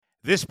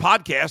This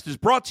podcast is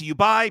brought to you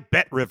by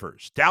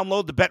BetRivers.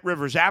 Download the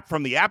BetRivers app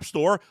from the App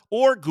Store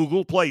or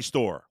Google Play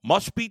Store.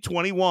 Must be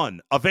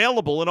 21.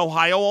 Available in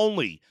Ohio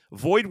only.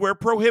 Void where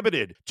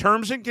prohibited.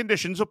 Terms and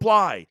conditions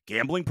apply.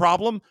 Gambling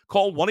problem?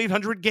 Call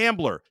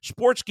 1-800-GAMBLER.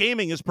 Sports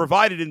gaming is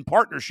provided in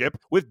partnership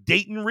with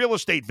Dayton Real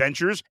Estate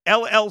Ventures,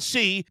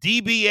 LLC,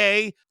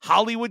 DBA,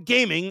 Hollywood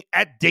Gaming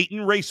at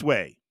Dayton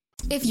Raceway.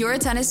 If you're a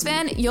tennis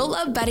fan, you'll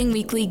love Betting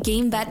Weekly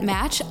Game Bet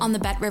Match on the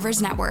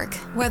BetRivers Network.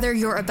 Whether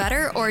you're a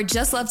bettor or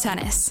just love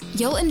tennis,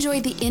 you'll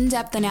enjoy the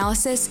in-depth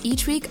analysis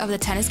each week of the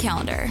tennis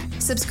calendar.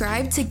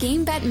 Subscribe to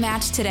Game Bet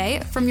Match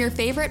today from your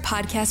favorite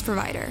podcast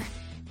provider.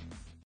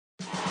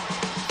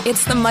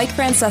 It's the Mike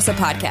Francesa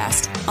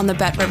Podcast on the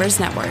BetRivers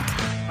Network.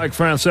 Mike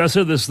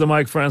Francesa, this is the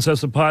Mike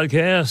Francesa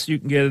Podcast. You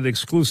can get it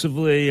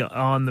exclusively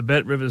on the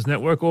BetRivers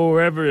Network or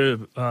wherever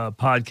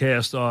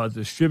podcasts are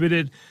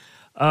distributed.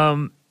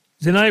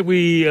 Tonight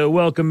we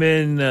welcome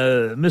in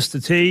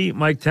Mr. T,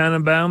 Mike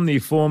Tannenbaum, the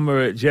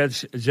former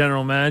Jets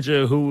general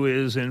manager, who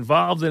is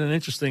involved in an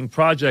interesting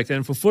project.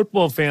 And for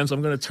football fans,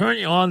 I'm going to turn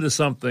you on to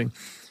something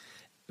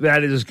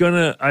that is going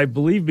to, I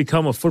believe,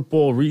 become a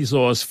football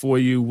resource for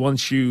you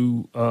once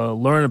you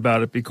learn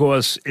about it,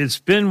 because it's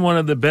been one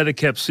of the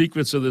better-kept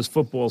secrets of this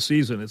football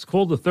season. It's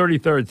called the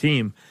 33rd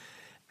Team,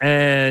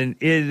 and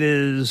it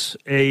is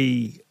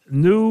a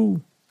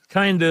new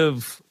kind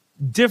of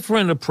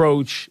different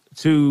approach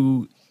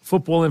to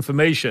football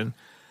information,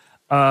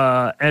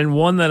 and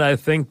one that I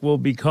think will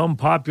become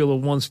popular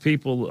once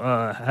people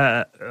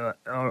are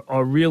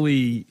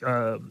really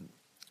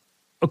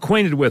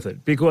acquainted with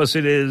it, because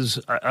it is,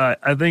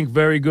 I think,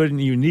 very good and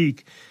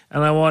unique,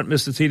 and I want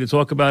Mr. T to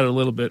talk about it a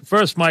little bit.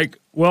 First, Mike,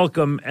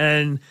 welcome,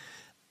 and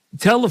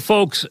tell the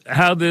folks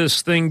how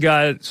this thing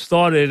got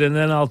started, and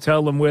then I'll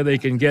tell them where they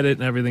can get it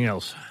and everything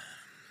else.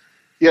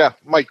 Yeah,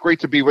 Mike,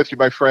 great to be with you,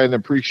 my friend.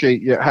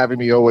 Appreciate you having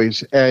me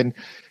always. And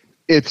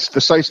it's the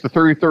site's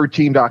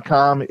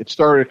the33rdteam.com. It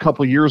started a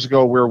couple of years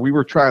ago where we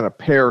were trying to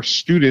pair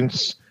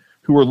students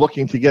who were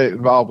looking to get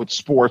involved with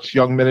sports,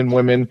 young men and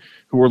women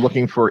who were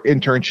looking for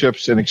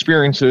internships and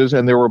experiences.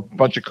 And there were a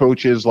bunch of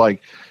coaches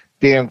like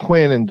Dan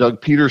Quinn and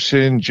Doug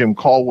Peterson, Jim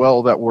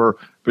Caldwell, that were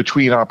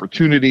between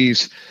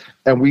opportunities.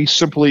 And we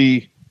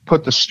simply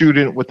put the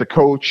student with the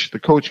coach. The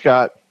coach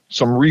got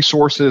some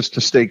resources to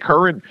stay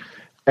current,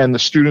 and the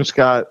students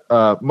got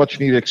much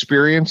needed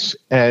experience.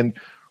 And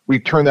we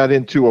turn that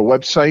into a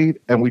website,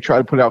 and we try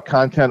to put out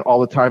content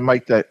all the time,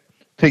 Mike, that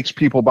takes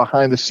people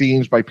behind the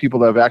scenes by people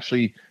that have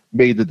actually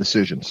made the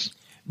decisions.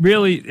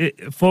 Really,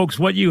 folks,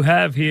 what you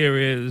have here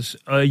is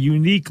a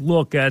unique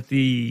look at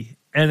the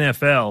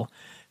NFL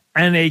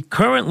and a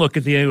current look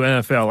at the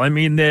NFL. I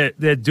mean,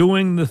 they're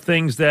doing the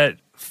things that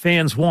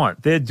fans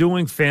want. They're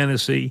doing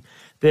fantasy.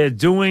 They're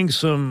doing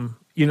some,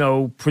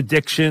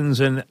 predictions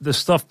and the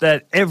stuff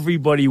that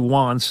everybody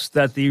wants,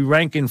 that the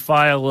rank and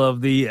file of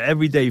the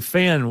everyday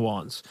fan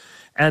wants.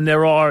 And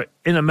there are,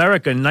 in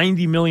America,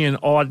 90 million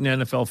ardent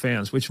NFL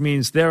fans, which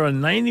means there are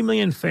 90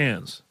 million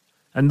fans,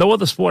 and no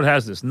other sport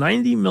has this,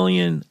 90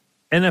 million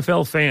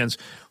NFL fans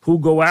who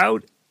go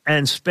out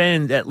and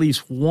spend at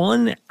least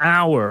 1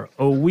 hour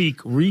a week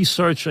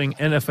researching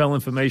NFL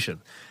information.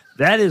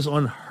 That is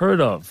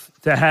unheard of,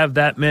 to have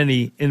that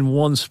many in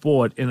one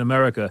sport in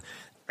America.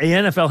 The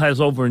NFL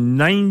has over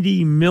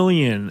 90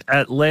 million,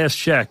 at last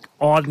check,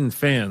 ardent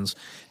fans.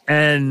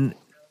 And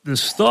the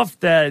stuff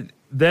that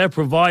they're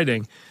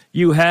providing,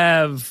 you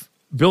have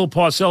Bill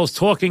Parcells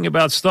talking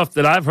about stuff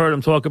that I've heard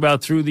him talk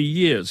about through the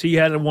years. He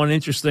had one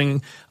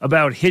interesting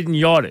about hidden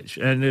yardage.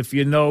 And if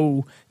you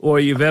know, or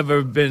you've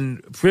ever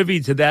been privy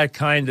to that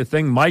kind of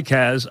thing, Mike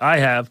has, I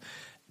have,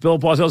 Bill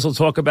Parcells will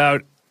talk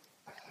about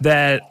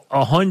that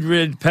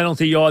 100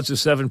 penalty yards is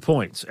 7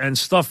 points and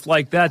stuff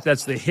like that.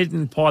 That's the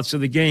hidden parts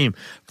of the game.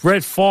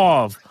 Brett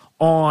Favre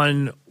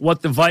on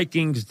what the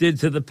Vikings did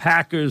to the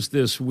Packers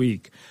this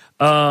week.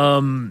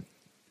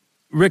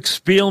 Rick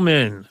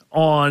Spielman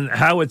on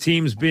how a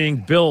team's being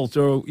built,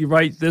 or you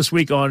write this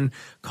week on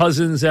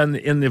Cousins and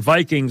the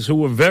Vikings, who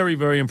were very,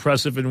 very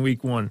impressive in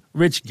week one.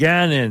 Rich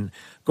Gannon,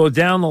 go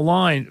down the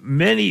line.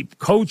 Many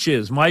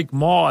coaches, Mike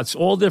Martz,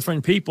 all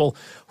different people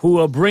who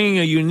are bringing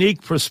a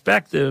unique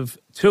perspective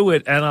to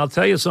it. And I'll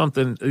tell you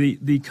something,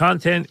 the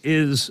content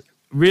is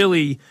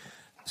really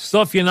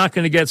stuff you're not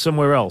going to get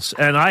somewhere else.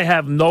 And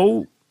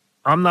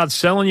I'm not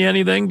selling you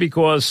anything,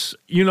 because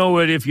you know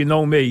it. If you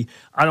know me,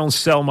 I don't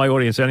sell my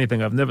audience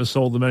anything. I've never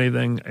sold them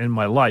anything in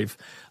my life.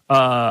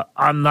 I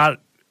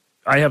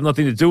have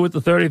nothing to do with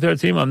the 33rd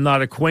Team. I'm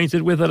not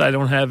acquainted with it. I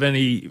don't have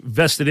any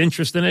vested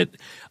interest in it.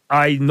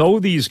 I know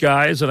these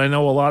guys, and I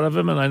know a lot of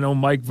them, and I know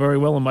Mike very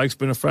well, and Mike's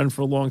been a friend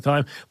for a long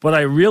time. But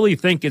I really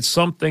think it's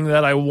something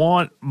that I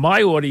want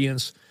my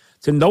audience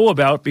to know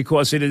about,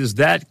 because it is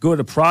that good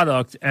a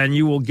product, and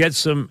you will get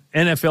some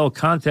NFL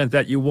content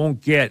that you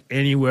won't get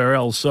anywhere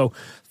else. So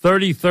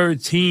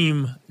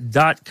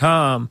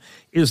 33rdteam.com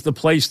is the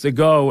place to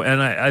go,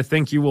 and I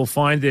think you will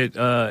find it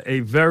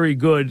a very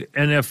good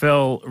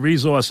NFL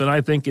resource, and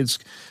I think it's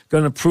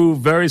going to prove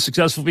very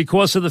successful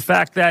because of the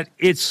fact that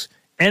it's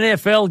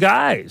NFL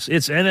guys.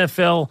 It's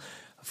NFL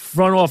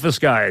front office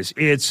guys,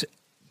 it's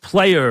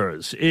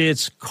players,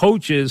 it's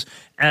coaches,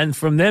 and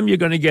from them you're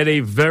going to get a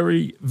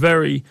very,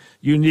 very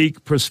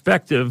unique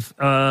perspective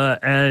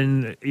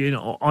and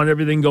on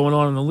everything going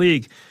on in the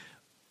league.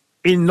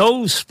 In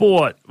no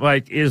sport,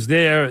 like, is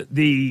there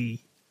the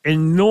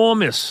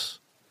enormous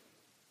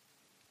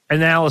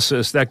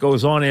analysis that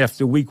goes on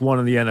after week one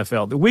of the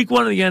NFL. The week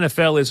one of the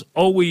NFL is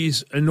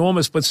always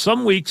enormous, but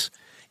some weeks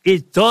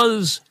it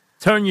does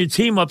turn your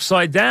team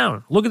upside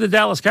down. Look at the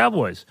Dallas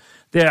Cowboys.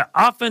 Their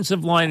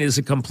offensive line is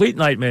a complete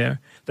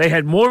nightmare. They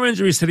had more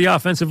injuries to the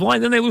offensive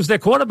line, then they lose their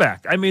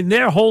quarterback. I mean,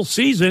 their whole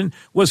season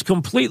was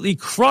completely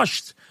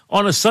crushed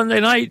on a Sunday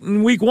night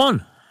in week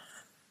one.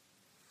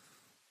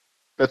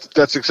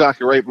 That's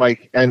exactly right,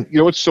 Mike. And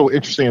what's so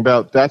interesting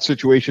about that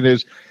situation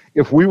is,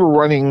 if we were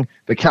running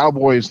the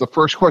Cowboys, the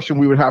first question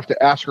we would have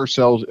to ask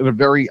ourselves in a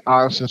very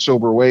honest and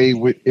sober way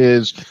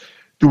is,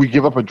 do we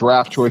give up a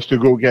draft choice to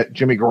go get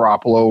Jimmy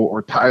Garoppolo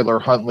or Tyler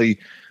Huntley?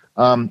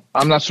 I'm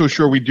not so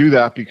sure we do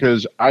that,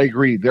 because I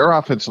agree, their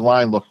offensive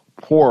line looked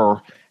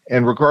poor,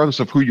 and regardless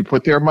of who you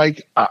put there,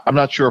 Mike, I'm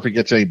not sure if it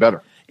gets any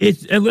better.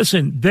 And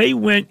listen, they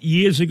went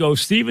years ago.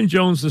 Stephen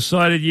Jones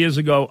decided years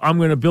ago, I'm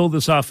going to build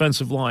this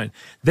offensive line.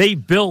 They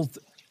built,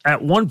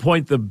 at one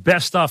point, the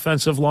best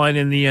offensive line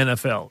in the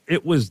NFL.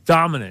 It was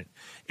dominant.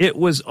 It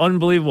was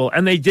unbelievable.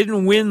 And they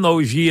didn't win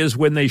those years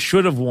when they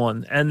should have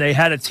won, and they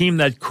had a team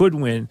that could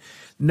win.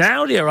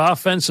 Now their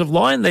offensive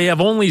line, they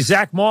have only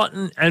Zach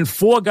Martin and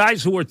 4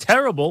 guys who are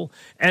terrible.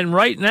 And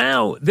right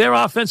now, their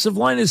offensive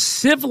line is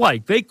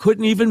sieve-like. They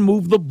couldn't even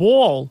move the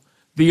ball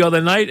the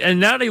other night, and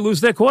now they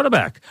lose their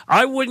quarterback.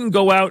 I wouldn't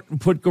go out and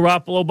put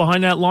Garoppolo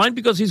behind that line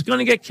because he's going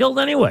to get killed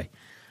anyway.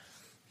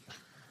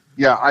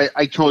 Yeah,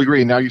 I totally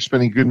agree. Now you're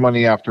spending good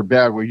money after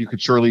bad, where you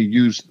could surely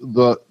use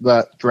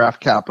that draft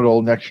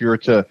capital next year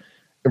to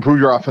improve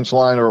your offensive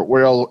line or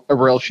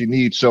whatever else you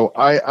need. So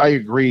I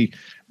agree.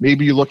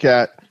 Maybe you look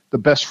at the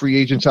best free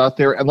agents out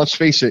there, and let's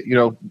face it,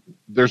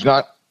 there's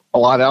not a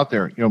lot out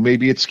there.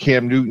 Maybe it's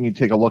Cam Newton you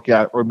take a look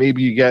at, or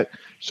maybe you get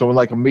someone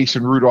like a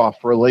Mason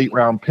Rudolph for a late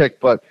round pick.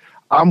 But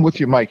I'm with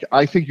you, Mike.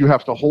 I think you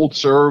have to hold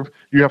serve.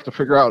 You have to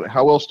figure out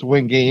how else to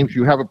win games.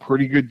 You have a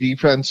pretty good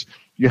defense.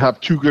 You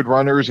have 2 good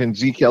runners in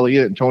Zeke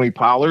Elliott and Tony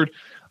Pollard.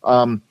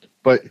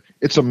 But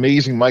it's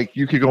amazing, Mike.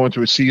 You could go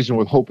into a season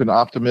with hope and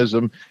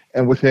optimism,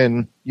 and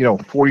within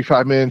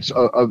 45 minutes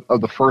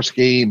of the first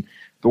game,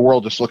 the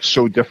world just looks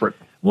so different.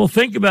 Well,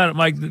 think about it,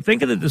 Mike.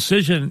 Think of the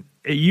decision,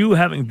 you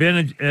having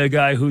been a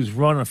guy who's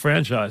run a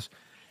franchise,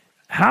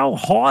 how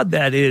hard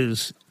that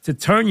is to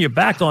turn your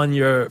back on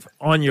your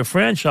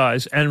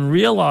franchise and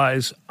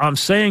realize I'm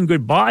saying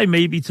goodbye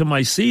maybe to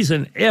my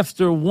season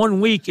after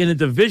 1 week in a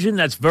division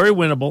that's very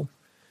winnable,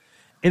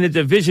 in a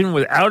division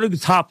without a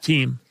top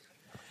team.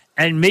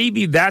 And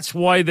maybe that's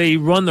why they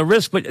run the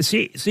risk. But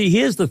see,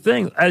 here's the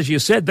thing. As you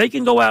said, they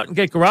can go out and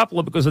get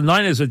Garoppolo because the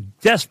Niners are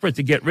desperate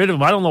to get rid of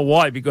him. I don't know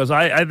why, because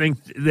I think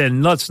they're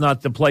nuts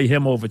not to play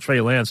him over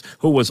Trey Lance,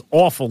 who was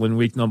awful in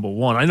week number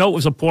 1. I know it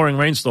was a pouring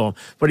rainstorm,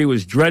 but he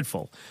was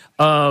dreadful.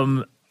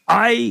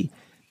 I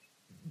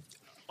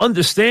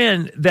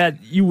understand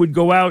that you would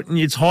go out and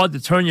it's hard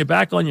to turn your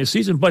back on your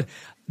season, but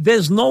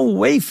there's no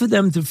way for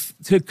them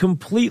to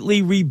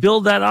completely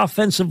rebuild that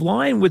offensive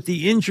line with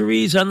the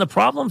injuries and the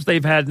problems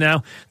they've had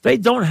now. They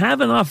don't have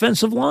an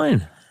offensive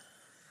line.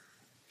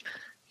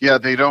 Yeah,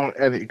 they don't,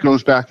 and it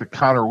goes back to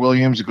Connor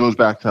Williams. It goes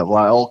back to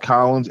Lyle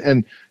Collins,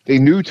 and they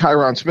knew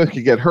Tyron Smith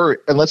could get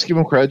hurt, and let's give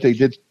them credit. They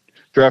did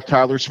draft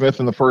Tyler Smith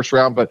in the first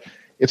round, but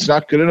it's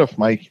not good enough,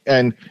 Mike.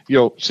 And,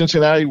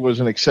 Cincinnati was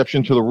an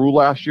exception to the rule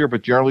last year,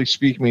 but generally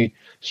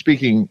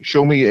speaking,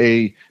 show me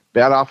a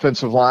bad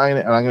offensive line,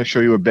 and I'm going to show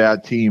you a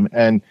bad team.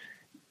 And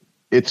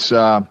it's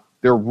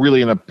they're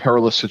really in a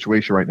perilous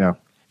situation right now.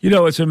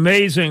 It's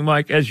amazing,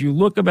 Mike, as you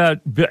look about,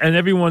 and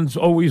everyone's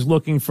always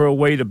looking for a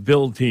way to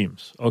build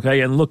teams,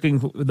 okay, and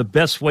looking for the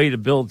best way to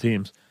build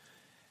teams.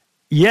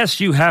 Yes,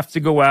 you have to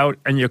go out,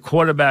 and your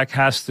quarterback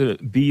has to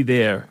be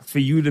there for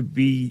you to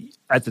be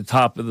at the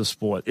top of the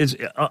sport.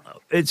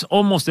 It's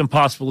almost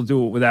impossible to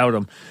do it without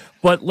him.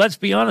 But let's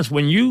be honest,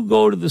 when you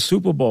go to the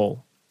Super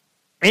Bowl,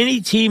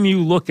 any team you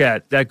look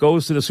at that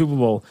goes to the Super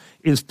Bowl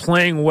is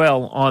playing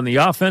well on the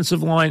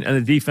offensive line and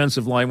the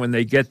defensive line when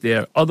they get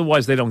there.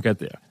 Otherwise, they don't get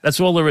there. That's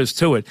all there is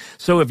to it.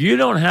 So if you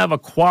don't have a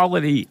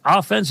quality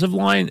offensive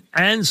line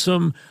and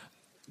some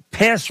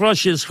pass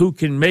rushes who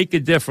can make a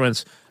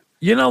difference,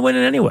 you're not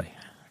winning anyway.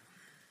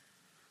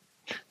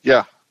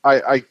 Yeah,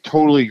 I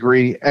totally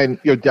agree. And,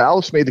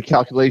 Dallas made the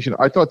calculation.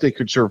 I thought they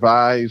could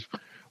survive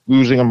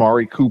losing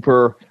Amari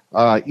Cooper,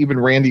 even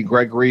Randy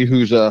Gregory,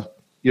 who's a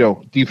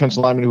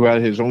defensive lineman who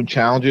had his own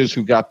challenges,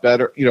 who got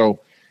better,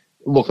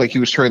 looked like he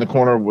was turning the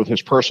corner with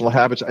his personal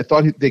habits. I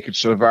thought they could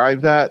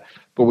survive that.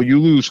 But when you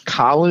lose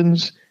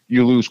Collins,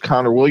 you lose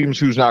Connor Williams,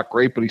 who's not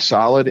great, but he's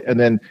solid, and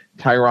then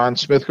Tyron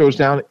Smith goes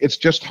down, it's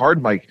just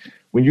hard, Mike.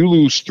 When you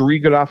lose 3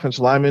 good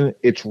offensive linemen,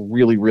 it's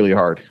really, really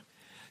hard.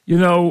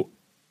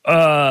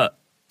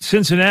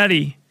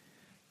 Cincinnati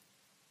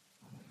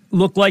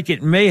looked like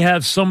it may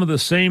have some of the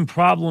same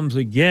problems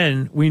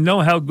again. We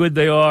know how good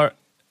they are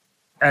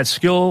at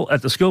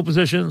the skill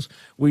positions.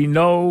 We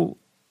know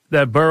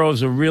that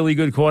Burrow's a really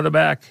good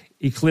quarterback.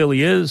 He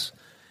clearly is.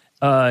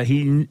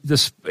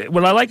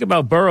 What I like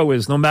about Burrow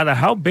is no matter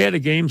how bad a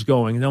game's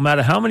going, no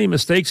matter how many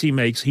mistakes he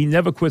makes, he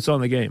never quits on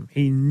the game.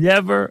 He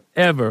never,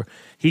 ever.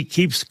 He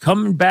keeps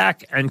coming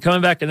back, and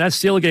that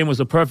Steelers game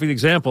was a perfect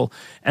example,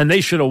 and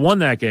they should have won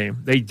that game.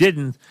 They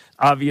didn't,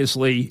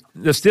 obviously.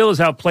 The Steelers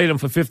outplayed them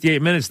for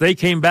 58 minutes. They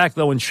came back,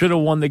 though, and should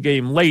have won the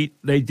game late.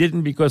 They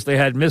didn't because they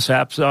had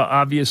mishaps,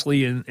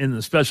 obviously, in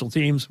the special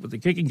teams with the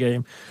kicking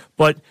game.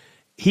 But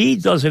he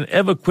doesn't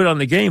ever quit on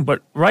the game.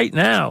 But right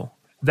now,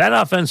 that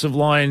offensive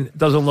line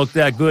doesn't look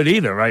that good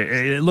either, right?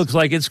 It looks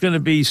like it's going to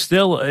be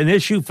still an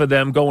issue for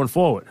them going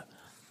forward.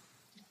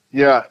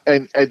 Yeah,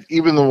 and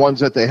even the ones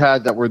that they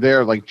had that were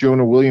there, like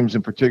Jonah Williams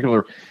in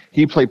particular,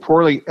 he played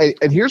poorly.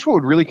 And here's what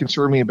would really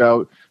concern me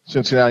about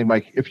Cincinnati,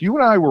 Mike. If you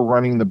and I were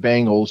running the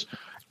Bengals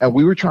and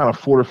we were trying to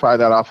fortify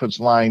that offensive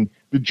line,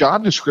 the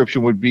job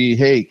description would be,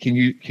 hey, can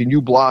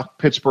you block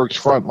Pittsburgh's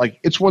front? Like,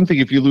 it's one thing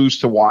if you lose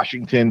to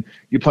Washington,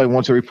 you play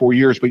once every 4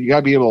 years, but you got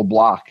to be able to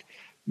block,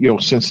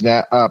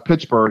 Cincinnati,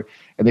 Pittsburgh.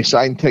 And they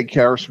signed Ted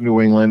Karras from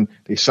New England.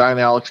 They signed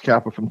Alex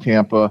Kappa from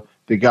Tampa.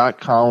 They got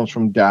Collins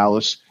from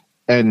Dallas.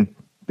 And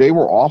they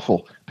were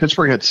awful.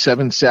 Pittsburgh had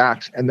 7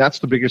 sacks, and that's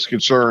the biggest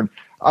concern.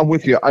 I'm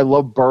with you. I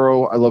love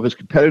Burrow. I love his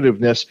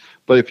competitiveness.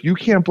 But if you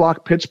can't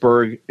block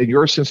Pittsburgh and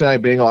you're a Cincinnati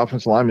Bengal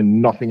offensive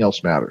lineman, nothing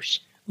else matters.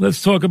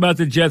 Let's talk about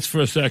the Jets for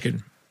a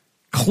second.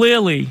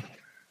 Clearly,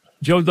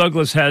 Joe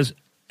Douglas has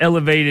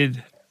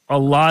elevated a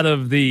lot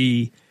of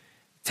the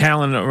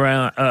talent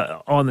around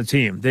on the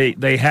team.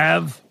 They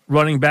have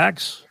running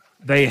backs.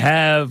 They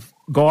have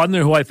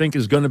Gardner, who I think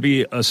is going to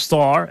be a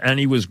star, and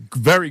he was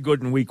very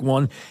good in week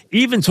 1.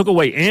 Even took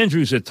away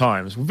Andrews at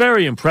times.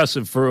 Very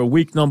impressive for a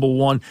week number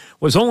 1.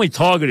 Was only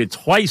targeted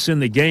twice in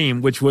the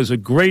game, which was a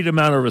great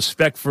amount of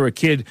respect for a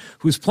kid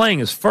who's playing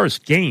his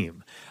first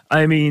game.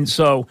 I mean,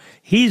 so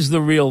he's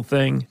the real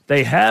thing.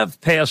 They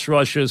have pass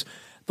rushers.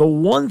 The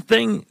one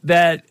thing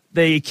that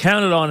they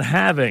counted on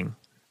having,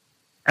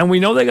 and we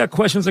know they got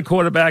questions at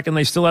quarterback, and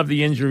they still have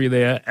the injury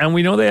there, and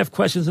we know they have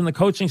questions in the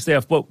coaching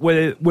staff, but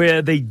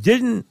where they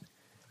didn't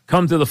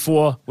come to the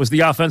fore was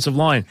the offensive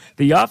line.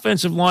 The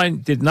offensive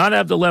line did not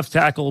have the left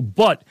tackle,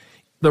 but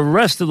the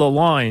rest of the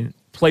line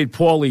played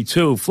poorly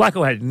too.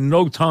 Flacco had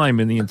no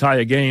time in the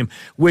entire game,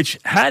 which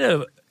had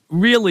to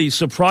really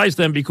surprise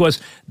them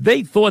because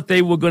they thought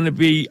they were going to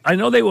be, I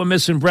know they were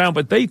missing Brown,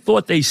 but they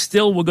thought they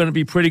still were going to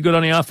be pretty good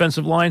on the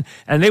offensive line,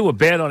 and they were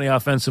bad on the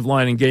offensive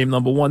line in game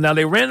number 1. Now,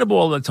 they ran the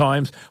ball at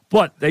times,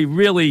 but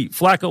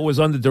Flacco was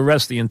under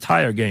duress the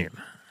entire game.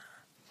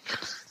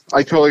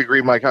 I totally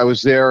agree, Mike. I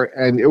was there,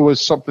 and it was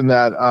something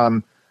that,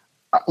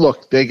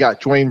 look, they got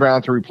Dwayne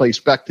Brown to replace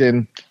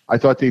Becton. I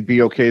thought they'd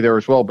be okay there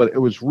as well, but it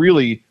was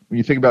really, when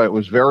you think about it, it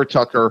was Vera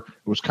Tucker,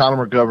 it was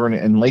Connor McGovern,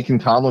 and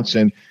Laken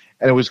Tomlinson,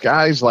 and it was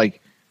guys like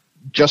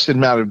Justin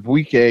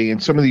Madubuike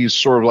and some of these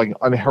sort of like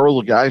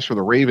unheralded guys for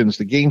the Ravens.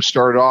 The game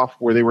started off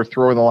where they were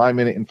throwing the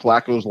lineman in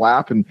Flacco's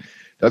lap, and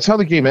that's how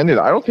the game ended.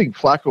 I don't think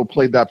Flacco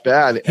played that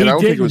bad, and I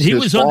don't think it was his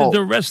fault. He was under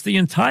duress the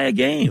entire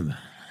game.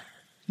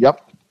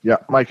 Yep. Yeah,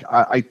 Mike,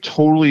 I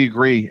totally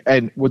agree.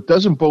 And what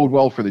doesn't bode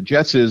well for the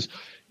Jets is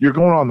you're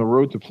going on the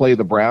road to play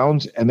the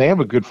Browns, and they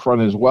have a good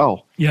front as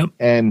well. Yep.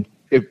 And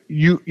if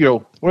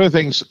one of the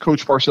things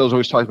Coach Parcells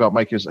always talks about,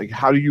 Mike, is like,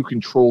 how do you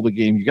control the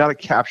game? You got to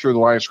capture the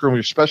line of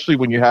scrimmage, especially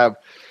when you have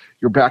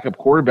your backup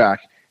quarterback.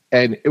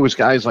 And it was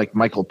guys like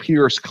Michael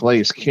Pierce,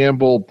 Calais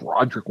Campbell,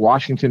 Broderick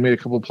Washington made a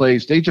couple of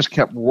plays. They just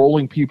kept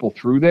rolling people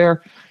through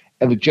there,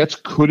 and the Jets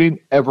couldn't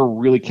ever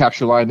really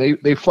capture the line.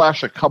 They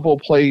flashed a couple of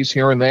plays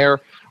here and there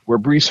where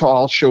Breece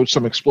Hall showed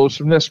some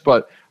explosiveness,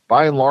 but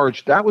by and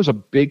large, that was a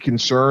big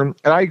concern.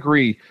 And I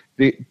agree.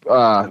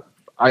 I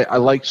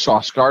like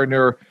Sauce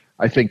Gardner.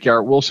 I think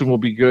Garrett Wilson will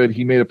be good.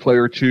 He made a play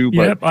or two.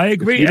 But yep, I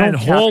agree. And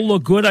Hall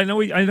looked good. I know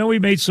he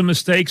made some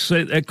mistakes.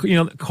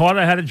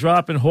 Carter had a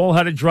drop and Hall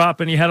had a drop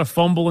and he had a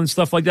fumble and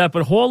stuff like that.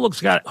 But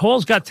Hall's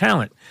got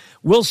talent.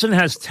 Wilson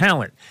has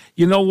talent.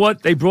 You know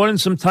what? They brought in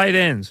some tight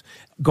ends.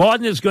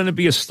 Gardner's going to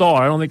be a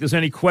star. I don't think there's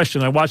any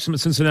question. I watched him at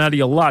Cincinnati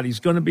a lot. He's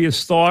going to be a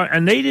star.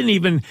 And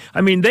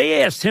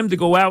they asked him to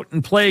go out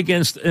and play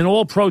against an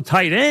all-pro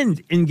tight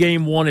end in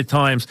game 1 at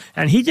times.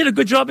 And he did a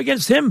good job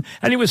against him.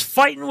 And he was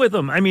fighting with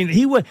him. I mean,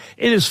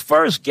 in his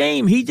first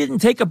game, he didn't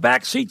take a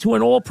backseat to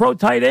an all-pro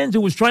tight end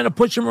who was trying to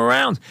push him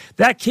around.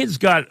 That kid's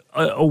got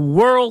a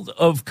world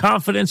of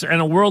confidence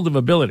and a world of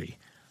ability.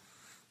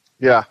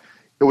 Yeah.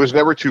 It was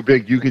never too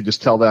big. You could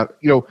just tell that.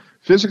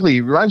 Physically,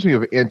 he reminds me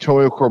of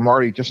Antonio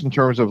Cromartie just in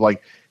terms of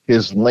like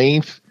his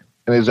length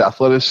and his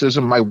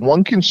athleticism. My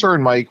one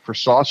concern, Mike, for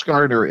Sauce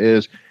Gardner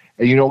is,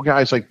 and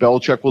guys like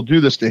Belichick will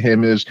do this to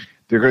him, is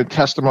they're going to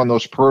test him on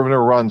those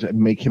perimeter runs and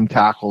make him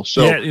tackle.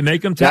 So yeah, you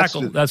make him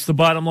tackle. That's the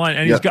bottom line.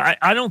 And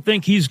I don't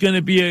think he's going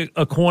to be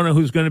a corner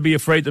who's going to be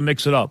afraid to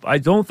mix it up.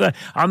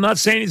 I'm not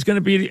saying he's going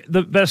to be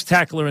the best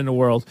tackler in the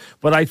world,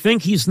 but I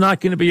think he's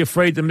not going to be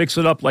afraid to mix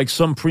it up like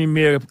some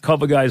premier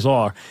cover guys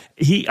are.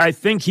 I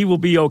think he will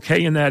be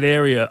okay in that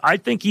area. I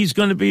think he's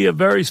going to be a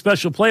very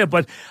special player,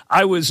 but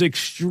I was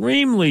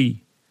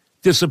extremely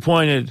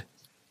disappointed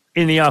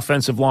in the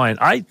offensive line.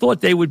 I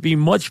thought they would be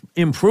much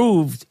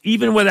improved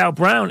even without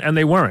Brown, and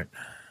they weren't.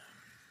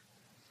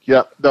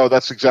 Yeah, no,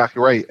 that's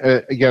exactly right.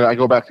 Again, I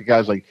go back to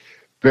guys like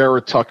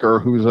Barrett Tucker,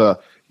 who's a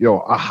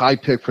high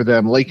pick for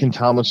them, Laken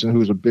Tomlinson,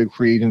 who's a big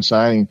free agent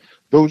signing.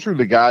 Those are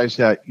the guys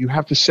that you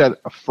have to set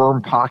a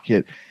firm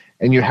pocket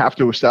and you have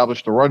to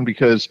establish the run,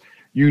 because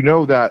you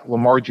know that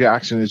Lamar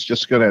Jackson is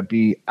just going to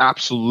be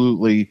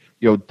absolutely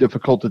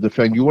difficult to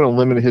defend. You want to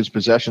limit his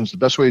possessions. The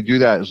best way to do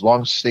that is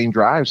long sustained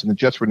drives, and the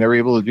Jets were never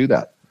able to do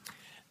that.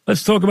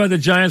 Let's talk about the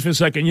Giants for a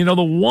second.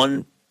 The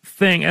one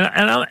thing,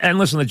 and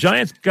listen, the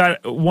Giants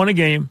won a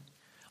game.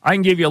 I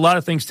can give you a lot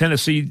of things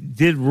Tennessee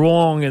did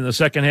wrong in the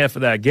second half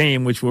of that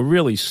game, which were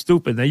really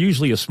stupid. They're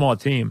usually a smart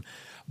team,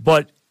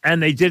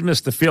 and they did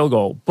miss the field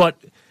goal. But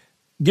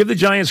give the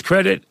Giants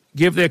credit,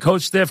 give their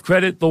coach staff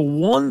credit. The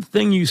one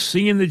thing you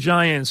see in the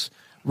Giants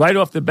right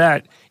off the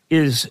bat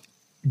is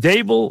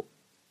Dable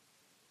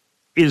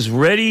is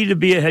ready to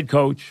be a head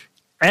coach,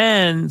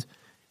 and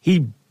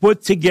he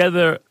put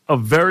together a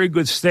very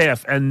good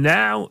staff. And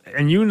now,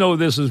 and you know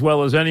this as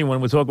well as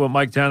anyone, we're talking about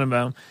Mike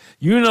Tannenbaum,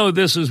 you know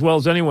this as well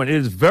as anyone, it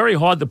is very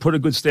hard to put a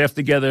good staff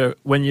together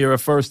when you're a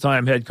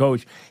first-time head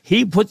coach.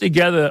 He put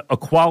together a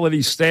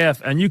quality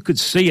staff, and you could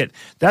see it.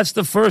 That's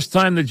the first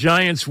time the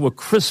Giants were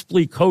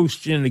crisply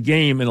coached in a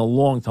game in a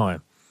long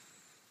time.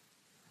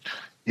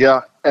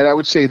 Yeah, and I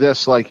would say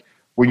this,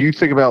 when you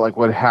think about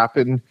what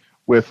happened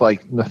with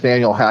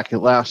Nathaniel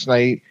Hackett last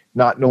night,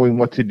 not knowing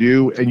what to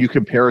do, and you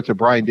compare it to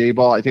Brian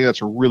Daboll, I think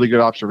that's a really good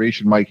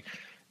observation, Mike.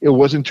 It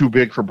wasn't too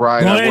big for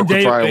Brian. I worked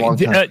with Brian a long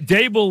time.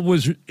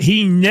 Dable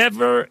he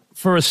never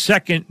for a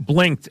second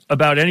blinked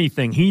about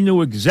anything. He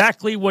knew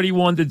exactly what he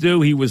wanted to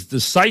do. He was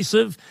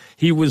decisive.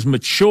 He was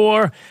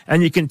mature,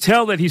 and you can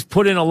tell that he's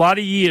put in a lot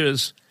of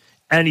years,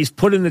 and he's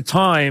put in the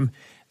time.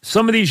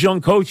 Some of these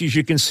young coaches,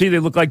 you can see they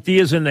look like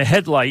deers in the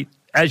headlight.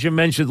 As you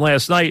mentioned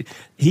last night,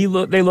 they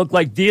look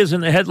like deers in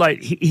the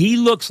headlight. He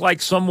looks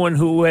like someone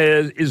who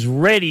is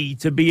ready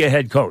to be a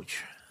head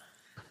coach.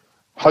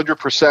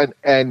 100%.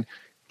 And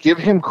give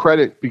him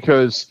credit,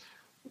 because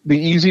the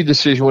easy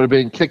decision would have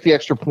been kick the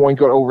extra point,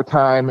 go to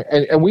overtime.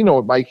 And we know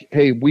it, Mike.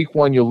 Hey, week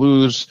one, you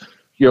lose,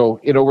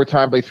 in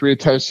overtime by 3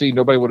 to Tennessee.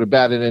 Nobody would have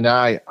batted an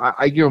eye.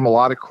 I give him a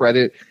lot of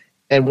credit.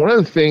 And one of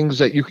the things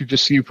that you could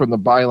just see from the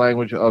body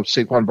language of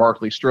Saquon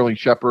Barkley, Sterling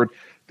Shepard,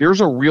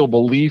 there's a real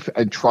belief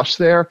and trust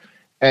there.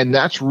 And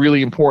that's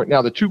really important.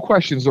 Now, the two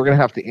questions they're going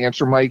to have to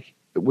answer, Mike,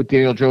 with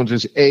Daniel Jones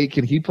is, A,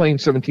 can he play in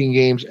 17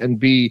 games? And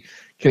B,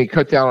 can he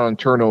cut down on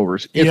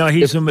turnovers?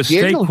 He's a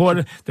mistake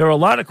quarter. There are a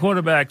lot of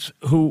quarterbacks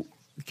who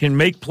can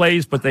make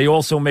plays, but they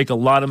also make a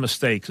lot of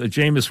mistakes.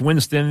 Jameis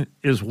Winston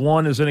is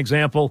one, as an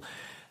example.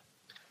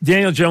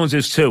 Daniel Jones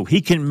is two.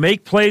 He can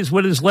make plays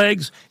with his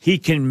legs. He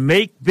can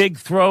make big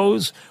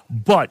throws,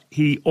 but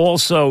he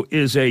also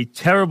is a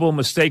terrible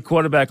mistake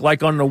quarterback,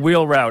 like on the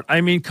wheel route. I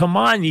mean, come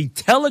on. He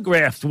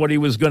telegraphed what he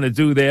was going to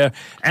do there,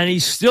 and he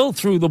still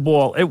threw the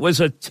ball. It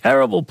was a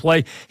terrible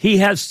play. He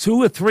has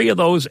 2 or 3 of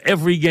those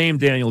every game,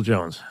 Daniel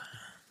Jones.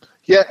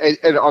 Yeah,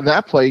 and on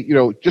that play,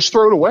 just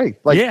throw it away.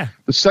 The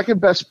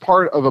second best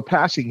part of a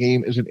passing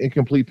game is an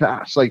incomplete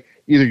pass.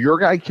 Either your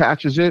guy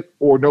catches it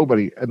or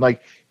nobody. And,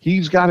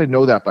 he's got to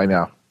know that by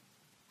now.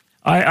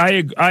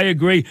 I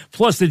agree.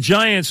 Plus, the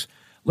Giants,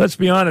 let's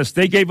be honest,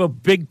 they gave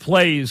up big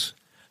plays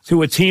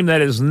to a team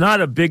that is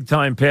not a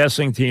big-time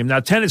passing team.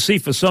 Now, Tennessee,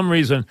 for some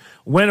reason,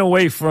 went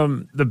away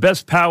from the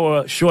best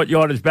power short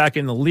yardage back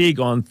in the league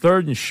on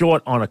 3rd and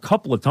short on a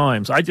couple of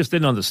times. I just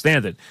didn't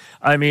understand it.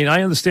 I mean,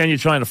 I understand you're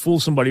trying to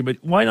fool somebody, but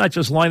why not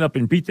just line up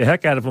and beat the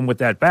heck out of him with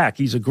that back?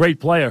 He's a great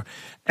player.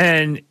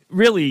 And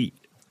really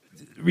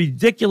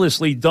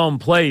ridiculously dumb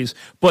plays,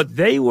 but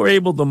they were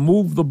able to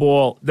move the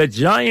ball. The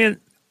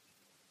Giant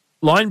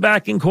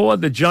linebacking core,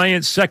 the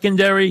Giant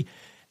secondary,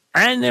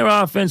 and their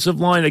offensive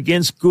line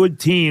against good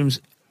teams,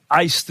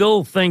 I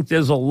still think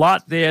there's a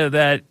lot there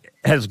that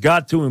has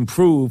got to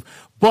improve.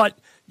 But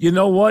you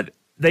know what?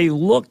 They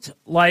looked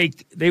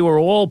like they were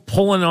all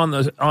pulling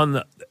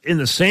in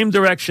the same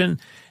direction,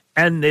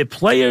 and the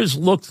players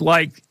looked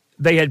like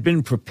they had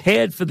been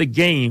prepared for the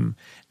game,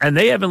 and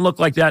they haven't looked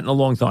like that in a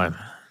long time.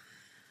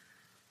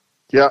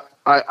 Yeah,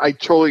 I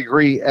totally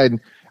agree.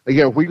 And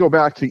again, if we go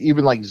back to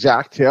even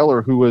Zach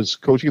Taylor, who was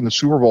coaching in the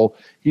Super Bowl,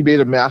 he made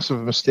a massive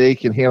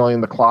mistake in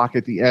handling the clock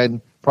at the end,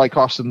 probably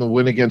cost them the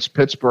win against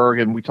Pittsburgh.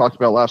 And we talked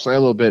about last night a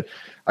little bit.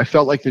 I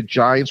felt like the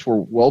Giants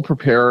were well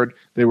prepared.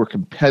 They were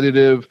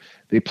competitive.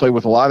 They played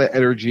with a lot of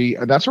energy.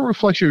 And that's a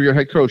reflection of your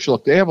head coach.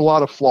 Look, they have a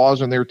lot of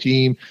flaws in their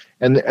team.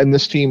 And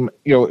this team,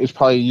 is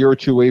probably a year or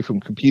two away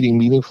from competing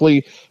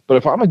meaningfully. But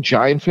if I'm a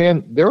Giant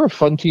fan, they're a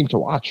fun team to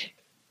watch.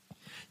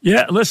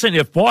 Yeah, listen,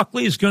 if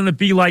Barkley is going to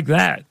be like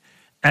that,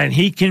 and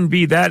he can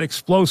be that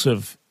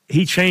explosive,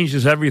 he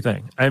changes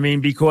everything. I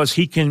mean, because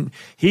he can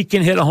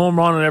hit a home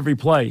run on every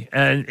play,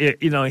 and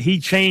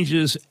he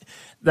changes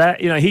that.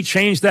 He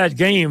changed that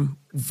game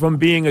from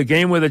being a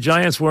game where the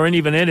Giants weren't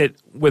even in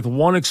it with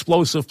one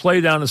explosive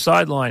play down the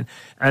sideline,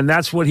 and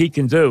that's what he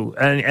can do.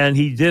 And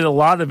he did a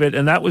lot of it,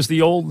 and that was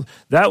the old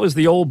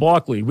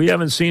Barkley. We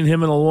haven't seen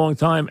him in a long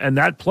time, and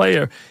that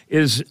player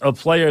is a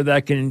player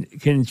that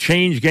can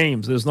change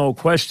games. There's no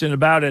question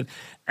about it.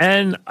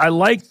 And I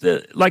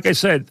like I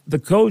said, the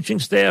coaching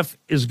staff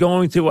is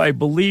going to, I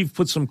believe,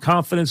 put some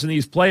confidence in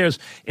these players.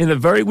 In a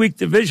very weak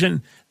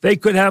division, they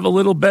could have a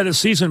little better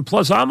season.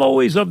 Plus, I'm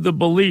always of the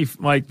belief,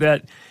 Mike,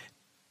 that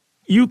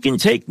you can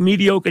take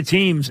mediocre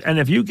teams, and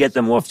if you get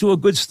them off to a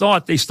good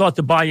start, they start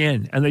to buy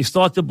in, and they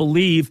start to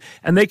believe,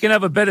 and they can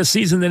have a better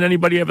season than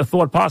anybody ever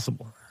thought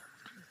possible.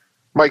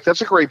 Mike,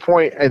 that's a great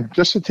point. And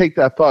just to take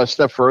that thought a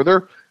step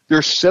further,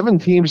 there's 7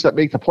 teams that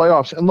make the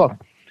playoffs. And look,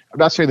 I'm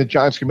not saying the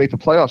Giants can make the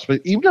playoffs, but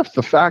even if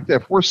the fact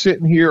that if we're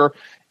sitting here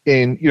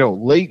in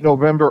late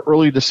November,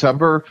 early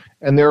December,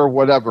 and they're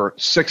 6-7,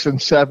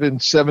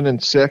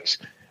 7-6,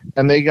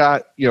 and they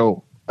got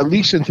at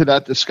least into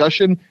that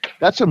discussion,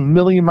 that's a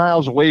million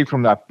miles away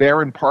from that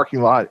barren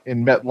parking lot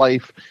in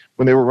MetLife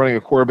when they were running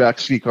a quarterback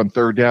sneak on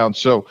third down.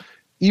 So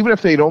even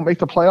if they don't make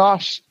the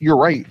playoffs, you're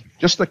right.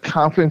 Just the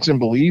confidence and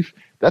belief,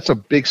 that's a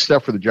big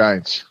step for the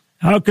Giants.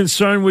 How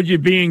concerned would you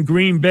be in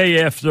Green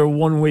Bay after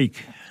 1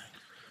 week?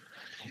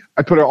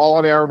 I put it all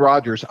on Aaron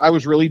Rodgers. I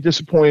was really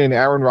disappointed in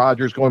Aaron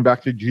Rodgers going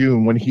back to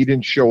June when he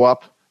didn't show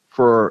up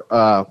for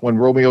when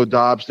Romeo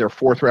Doubs, their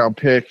 4th-round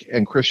pick,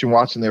 and Christian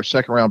Watson, their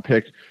 2nd-round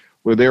pick,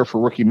 were there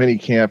for rookie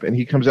minicamp. And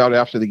he comes out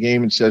after the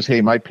game and says,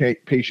 hey, my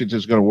patience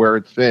is going to wear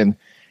it thin.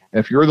 And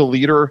if you're the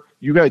leader,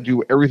 you got to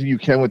do everything you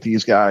can with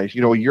these guys.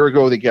 A year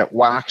ago they get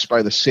waxed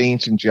by the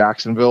Saints in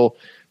Jacksonville.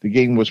 The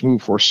game was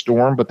moved for a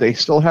storm, but they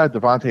still had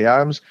Devontae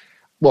Adams.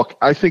 Look,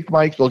 I think,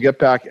 Mike, they'll get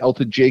back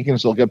Elton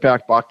Jenkins. They'll get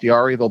back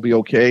Bakhtiari. They'll be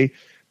okay.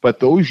 But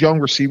those young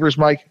receivers,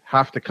 Mike,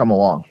 have to come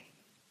along.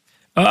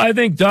 I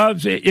think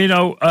Dobbs,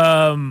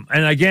 and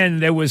again,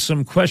 there was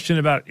some question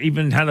about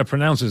even how to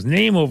pronounce his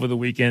name over the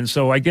weekend.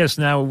 So I guess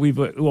now we've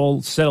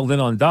all settled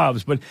in on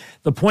Dobbs. But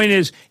the point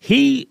is,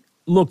 he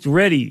looked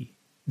ready.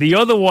 The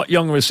other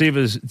young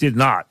receivers did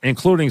not,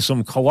 including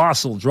some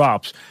colossal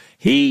drops.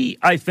 He,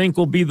 I think,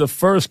 will be the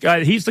first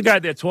guy. He's the guy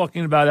they're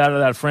talking about out of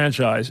that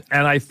franchise.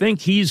 And I think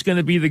he's going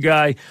to be the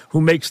guy who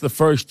makes the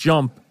first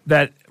jump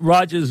that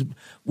Rodgers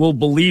will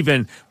believe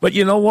in. But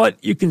you know what?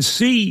 You can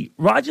see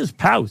Rodgers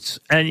pouts.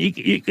 And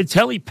you could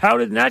tell he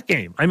pouted in that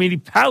game. I mean, he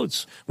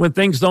pouts when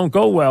things don't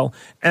go well.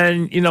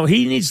 And,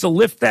 he needs to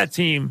lift that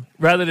team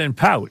rather than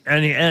pout.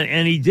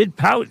 And he did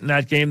pout in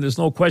that game. There's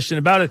no question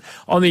about it.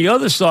 On the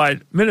other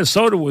side,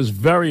 Minnesota was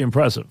very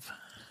impressive.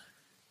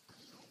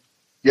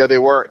 Yeah, they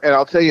were. And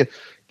I'll tell you,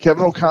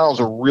 Kevin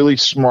O'Connell's a really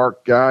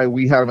smart guy.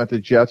 We had him at the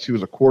Jets. He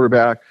was a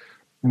quarterback,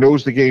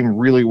 knows the game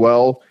really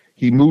well.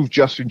 He moved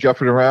Justin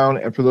Jefferson around.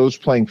 And for those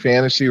playing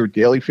fantasy or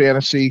daily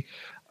fantasy,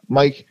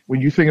 Mike,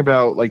 when you think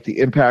about the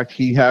impact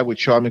he had with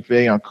Sean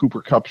McVay on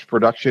Cooper Kupp's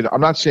production,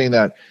 I'm not saying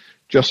that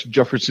Justin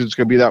Jefferson's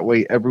going to be that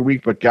way every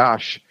week, but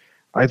gosh,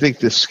 I think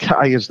the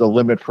sky is the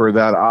limit for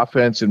that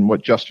offense and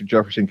what Justin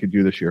Jefferson could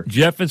do this year.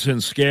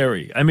 Jefferson's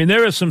scary. I mean,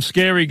 there are some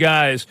scary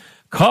guys.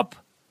 Kupp,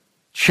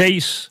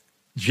 Chase,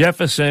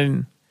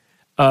 Jefferson,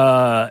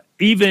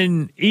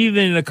 even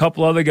a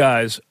couple other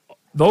guys,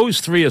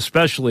 those 3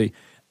 especially,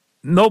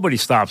 nobody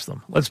stops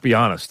them. Let's be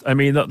honest. I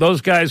mean,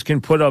 those guys can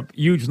put up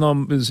huge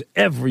numbers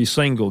every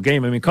single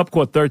game. I mean, Kupp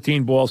caught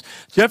 13 balls.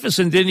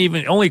 Jefferson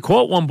only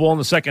caught 1 ball in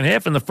the second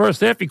half. In the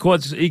first half, he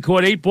caught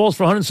 8 balls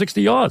for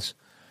 160 yards.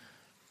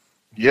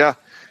 Yeah.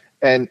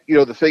 And,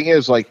 the thing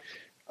is, I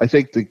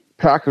think the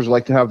Packers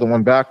like to have the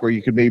one back where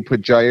you could maybe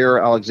put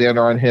Jair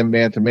Alexander on him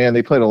man-to-man.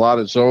 They played a lot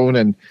of zone,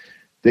 and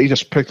they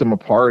just picked them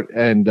apart.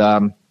 And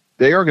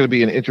they are going to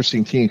be an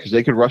interesting team because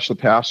they could rush the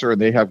passer,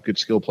 and they have good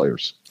skill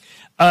players.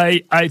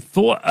 I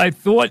thought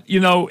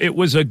it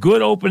was a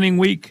good opening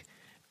week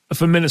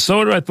for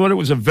Minnesota. I thought it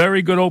was a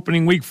very good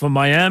opening week for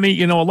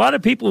Miami. A lot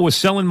of people were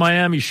selling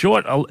Miami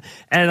short.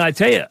 And I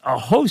tell you, a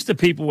host of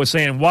people were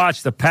saying,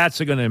 watch, the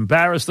Pats are going to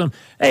embarrass them.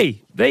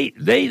 Hey,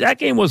 that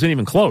game wasn't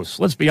even close.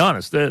 Let's be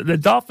honest. The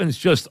Dolphins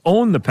just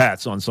owned the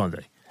Pats on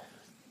Sunday.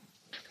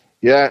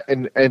 Yeah,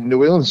 and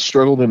New England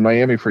struggled in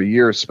Miami for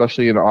years,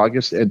 especially in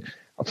August. And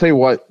I'll tell you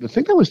what, the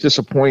thing that was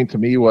disappointing to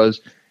me was,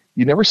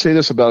 you never say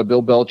this about a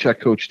Bill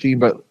Belichick coach team,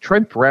 but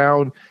Trent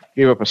Brown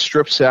gave up a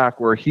strip sack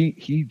where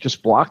he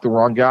just blocked the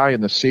wrong guy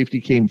and the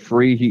safety came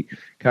free. He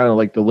kind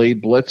of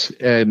delayed blitz.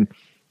 And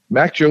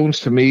Mac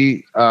Jones, to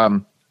me,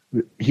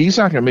 he's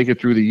not going to make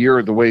it through the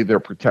year the way they're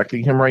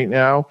protecting him right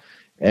now.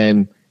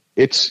 And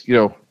it's,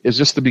 is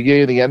this the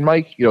beginning of the end,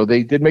 Mike?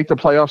 They did make the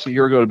playoffs a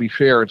year ago, to be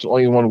fair. It's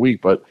only 1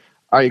 week, but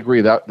I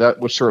agree that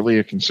was certainly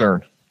a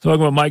concern.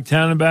 Talking about Mike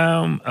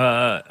Tannenbaum,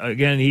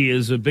 again, he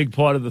is a big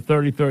part of the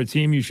 33rd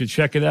team. You should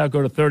check it out.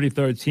 Go to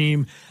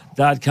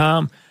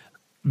 33rdteam.com.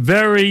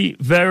 Very,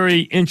 very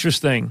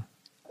interesting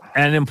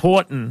and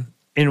important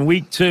in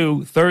week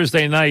 2,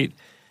 Thursday night,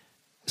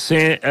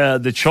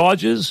 the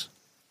Chargers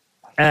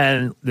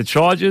and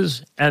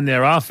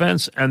their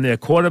offense and their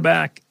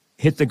quarterback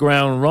hit the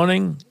ground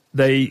running.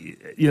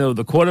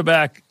 The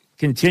quarterback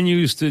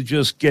continues to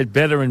just get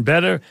better and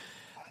better.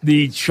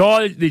 The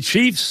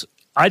Chiefs,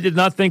 I did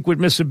not think would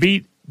miss a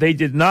beat. They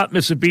did not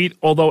miss a beat,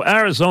 although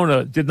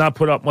Arizona did not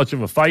put up much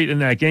of a fight in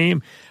that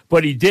game.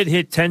 But he did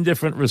hit 10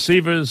 different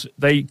receivers.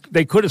 They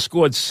could have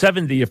scored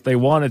 70 if they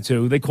wanted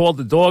to. They called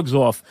the dogs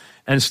off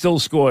and still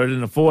scored in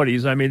the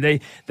 40s. I mean,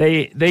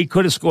 they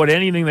could have scored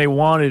anything they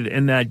wanted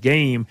in that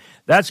game.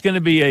 That's going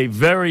to be a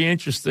very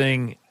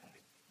interesting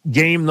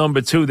game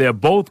number 2. They're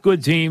both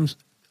good teams.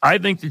 I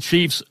think the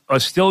Chiefs are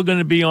still going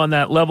to be on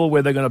that level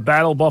where they're going to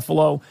battle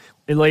Buffalo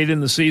late in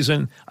the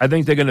season. I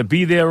think they're going to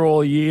be there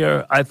all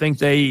year. I think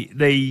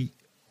they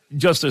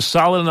just are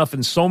solid enough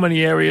in so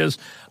many areas.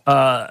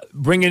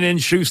 Bringing in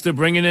Schuster,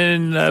 bringing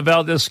in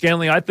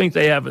Valdez-Scantling, I think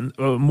they have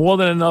more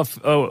than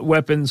enough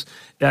weapons,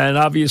 and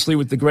obviously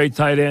with the great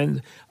tight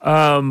end.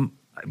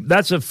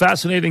 That's a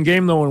fascinating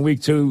game, though, in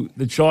week 2,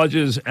 the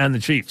Chargers and the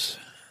Chiefs.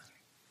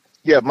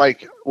 Yeah,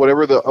 Mike,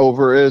 whatever the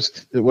over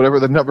is, whatever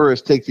the number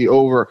is, take the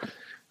over.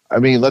 I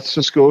mean, let's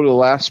just go to the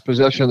last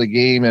possession of the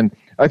game, and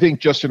I think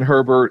Justin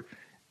Herbert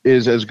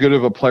is as good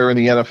of a player in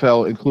the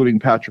NFL, including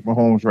Patrick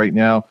Mahomes right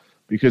now,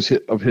 because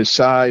of his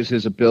size,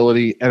 his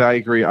ability. And I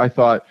agree. I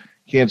thought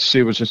Kansas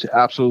City was just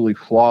absolutely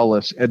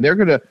flawless. And they're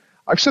going to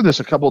 – I've said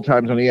this a couple of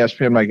times on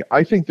ESPN, Mike.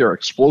 I think their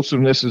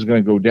explosiveness is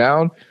going to go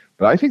down,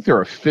 but I think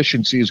their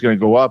efficiency is going to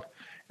go up.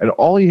 And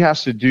all he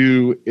has to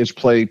do is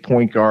play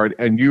point guard.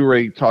 And you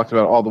already talked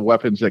about all the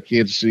weapons that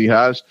Kansas City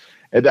has.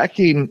 And that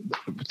game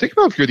 – think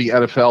about if you're the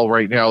NFL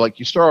right now. Like,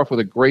 you start off with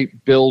a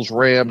great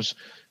Bills-Rams,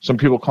 some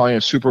people calling it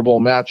a Super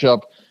Bowl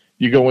matchup.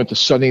 You go into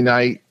Sunday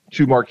night,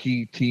 2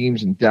 marquee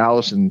teams in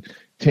Dallas and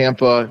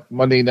Tampa.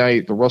 Monday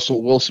night, the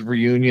Russell Wilson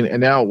reunion.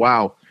 And now,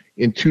 wow,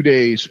 in 2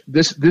 days,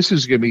 this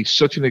is going to be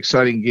such an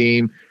exciting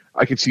game.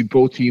 I could see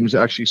both teams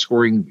actually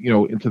scoring,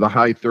 into the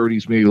high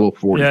 30s, maybe low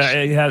 40s. Yeah,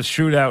 it has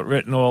shootout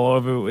written all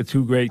over it with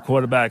 2 great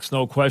quarterbacks,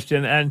 no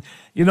question. And,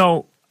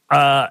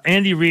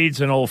 Andy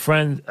Reid's an old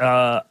friend,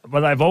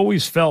 but I've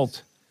always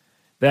felt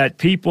that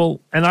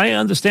people, and I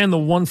understand the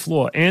one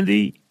flaw.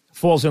 Andy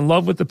falls in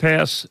love with the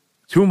pass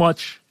too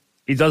much.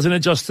 He doesn't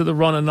adjust to the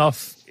run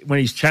enough. When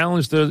he's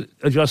challenged to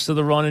adjust to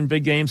the run in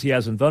big games, he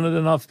hasn't done it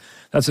enough.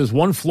 That's his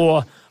one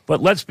flaw.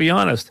 But let's be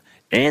honest,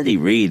 Andy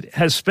Reid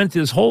has spent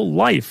his whole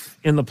life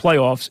in the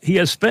playoffs. He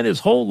has spent his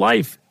whole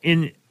life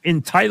in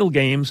title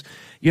games.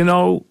 He's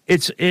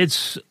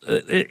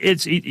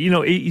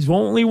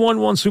only won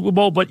 1 Super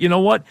Bowl, but you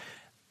know what?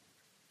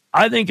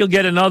 I think he'll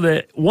get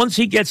another. Once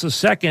he gets a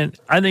second,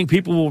 I think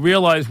people will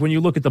realize when you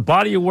look at the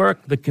body of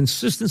work, the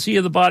consistency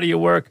of the body of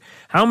work,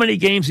 how many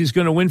games he's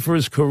going to win for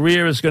his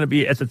career is going to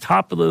be at the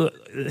top of the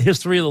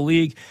history of the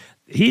league.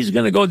 He's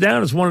going to go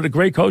down as one of the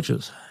great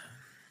coaches.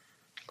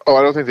 Oh,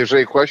 I don't think there's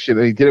any question.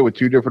 And he did it with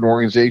 2 different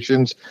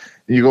organizations.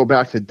 And you go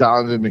back to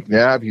Donovan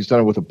McNabb. He's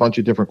done it with a bunch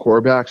of different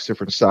quarterbacks,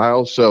 different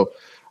styles. So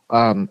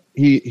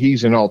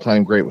he's an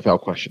all-time great without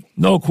question.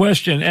 No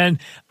question. And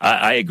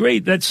I agree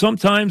that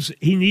sometimes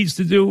he needs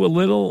to do a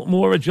little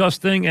more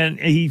adjusting, and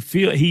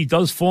he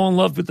does fall in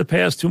love with the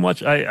pass too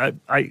much.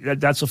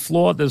 That's a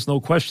flaw. There's no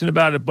question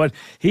about it. But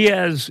he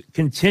has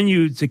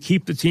continued to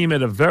keep the team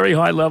at a very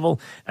high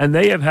level, and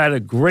they have had a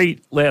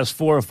great last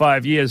 4 or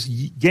 5 years,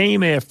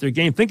 game after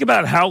game. Think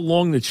about how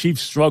long the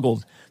Chiefs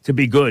struggled to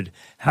be good,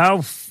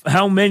 how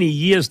many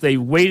years they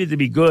waited to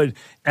be good,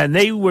 and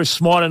they were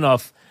smart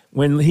enough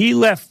when he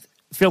left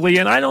Philly,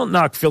 and I don't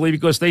knock Philly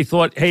because they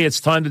thought, hey,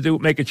 it's time to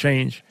make a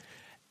change.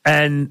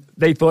 And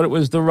they thought it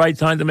was the right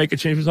time to make a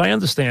change, because I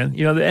understand,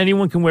 that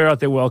anyone can wear out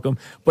their welcome.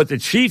 But the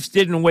Chiefs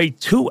didn't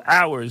wait 2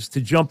 hours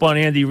to jump on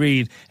Andy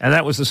Reid, and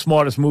that was the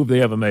smartest move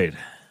they ever made.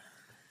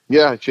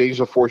 Yeah, it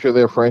changed the fortune of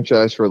their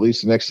franchise for at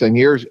least the next 10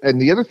 years.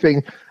 And the other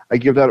thing I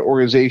give that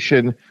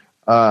organization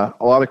a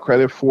lot of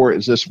credit for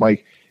is this,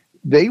 Mike.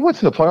 They went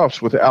to the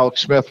playoffs with Alex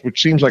Smith, which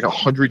seems like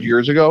 100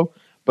 years ago.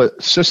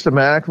 But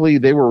systematically,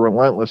 they were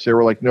relentless. They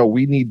were like, no,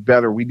 we need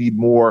better. We need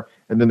more.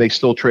 And then they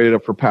still traded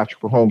up for Patrick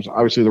Mahomes.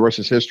 Obviously, the rest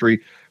is history.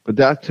 But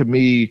that, to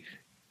me,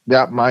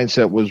 that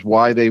mindset was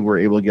why they were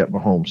able to get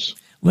Mahomes.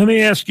 Let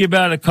me ask you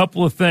about a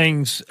couple of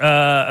things,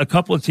 a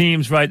couple of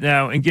teams right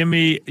now, and give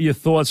me your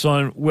thoughts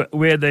on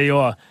where they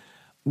are.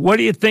 What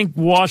do you think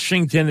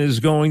Washington is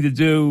going to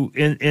do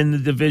in the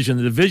division?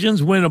 The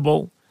division's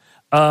winnable.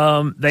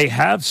 They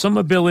have some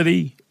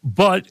ability,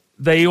 but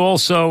they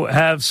also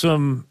have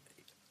some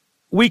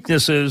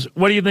weaknesses.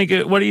 What do you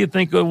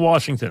think of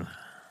Washington?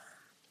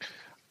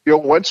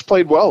 Wentz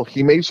played well.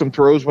 He made some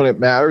throws when it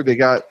mattered. They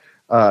got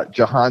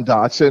Jahan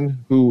Dotson,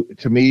 who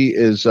to me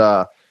is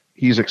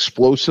he's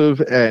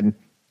explosive, and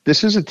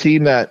this is a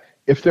team that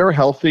if they're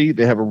healthy,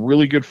 they have a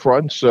really good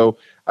front. So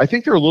I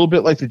think they're a little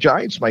bit like the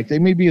Giants, Mike. They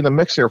may be in the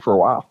mix there for a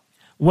while.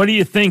 What do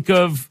you think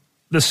of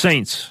the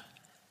Saints?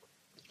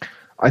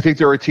 I think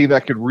they're a team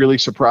that could really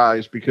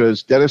surprise,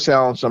 because Dennis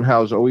Allen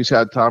somehow has always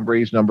had Tom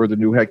Brady's number, the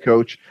new head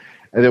coach.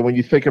 And then when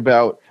you think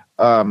about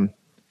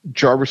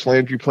Jarvis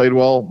Landry played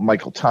well,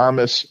 Michael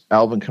Thomas,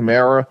 Alvin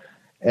Kamara,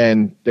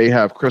 and they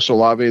have Chris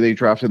Olave they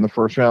drafted in the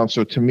first round.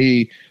 So to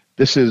me,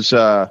 this is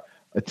a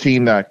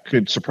team that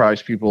could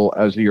surprise people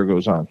as the year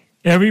goes on.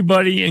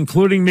 Everybody,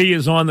 including me,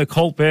 is on the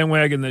Colt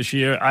bandwagon this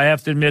year. I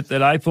have to admit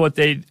that I thought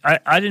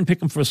I didn't pick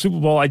them for a Super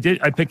Bowl. I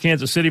picked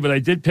Kansas City, but I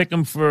did pick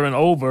them for an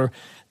over.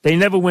 They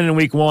never win in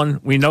week one.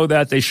 We know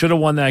that. They should have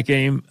won that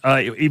game,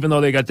 even though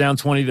they got down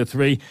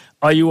 20-3.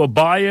 Are you a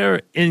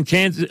buyer in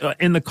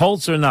the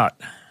Colts or not?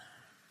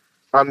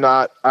 I'm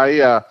not.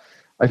 I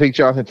think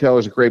Jonathan Taylor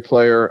is a great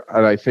player,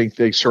 and I think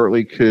they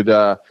certainly could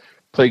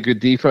play good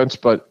defense.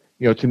 But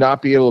to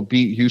not be able to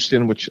beat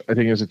Houston, which I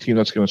think is a team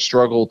that's going to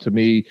struggle, to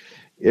me,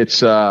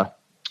 it's I'm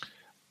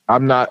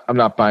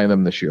not buying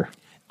them this year.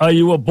 Are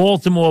you a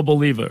Baltimore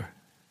believer?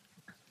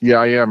 Yeah,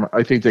 I am.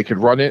 I think they could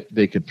run it.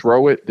 They could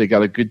throw it. They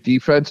got a good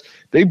defense.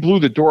 They blew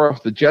the door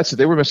off the Jets.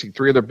 They were missing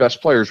three of their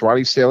best players: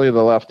 Ronnie Stanley,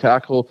 the left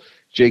tackle,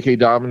 J.K.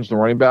 Dobbins, the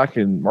running back,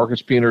 and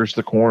Marcus Peters,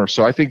 the corner.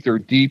 So I think they're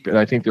deep, and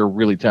I think they're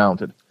really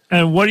talented.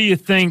 And what do you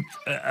think?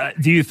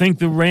 Do you think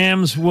the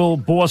Rams will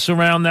boss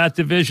around that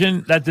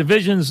division? That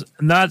division's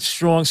not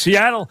strong.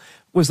 Seattle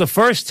was the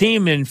first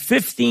team in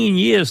 15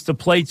 years to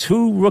play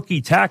two rookie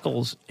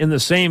tackles in the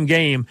same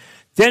game.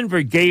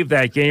 Denver gave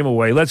that game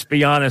away, let's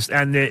be honest.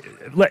 And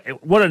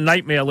what a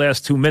nightmare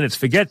last 2 minutes.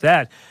 Forget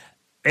that.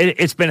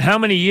 It's been how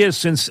many years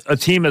since a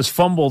team has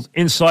fumbled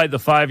inside the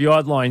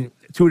 5-yard line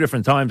two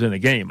different times in a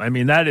game? I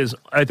mean, I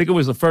think it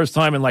was the first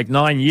time in like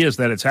 9 years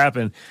that it's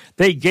happened.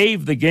 They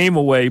gave the game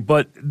away,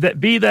 but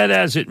be that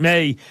as it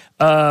may,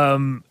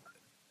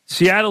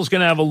 Seattle's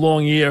going to have a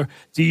long year.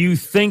 Do you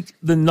think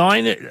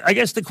I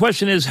guess the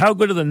question is, how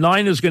good are the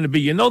Niners going to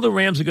be? The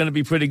Rams are going to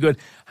be pretty good.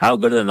 How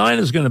good are the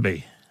Niners going to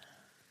be?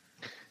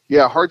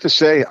 Yeah, hard to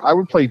say. I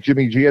would play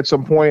Jimmy G at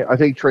some point. I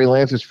think Trey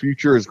Lance's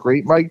future is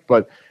great, Mike,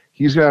 but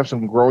he's going to have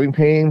some growing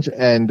pains,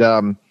 and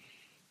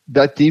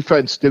that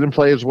defense didn't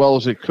play as well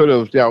as it could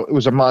have. Now, it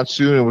was a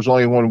monsoon. It was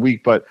only 1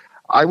 week, but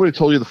I would have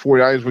told you the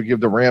 49ers would give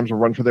the Rams a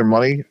run for their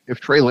money. If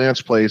Trey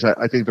Lance plays,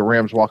 I think the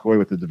Rams walk away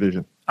with the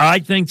division. I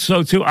think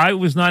so, too. I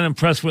was not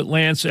impressed with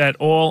Lance at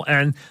all,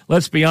 and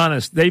let's be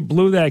honest, they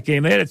blew that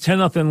game. They had a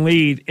 10-0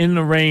 lead in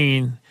the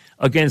rain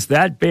against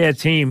that bad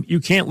team.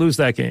 You can't lose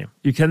that game.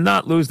 You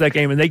cannot lose that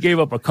game. And they gave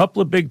up a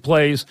couple of big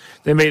plays.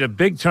 They made a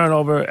big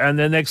turnover, and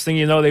the next thing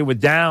you know, they were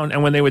down.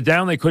 And when they were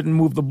down, they couldn't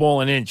move the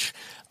ball an inch.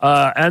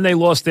 And they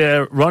lost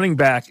their running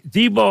back.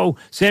 Deebo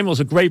Samuel's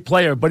a great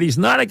player, but he's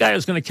not a guy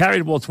who's going to carry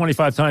the ball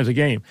 25 times a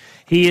game.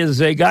 He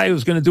is a guy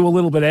who's going to do a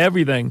little bit of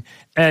everything.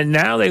 And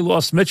now they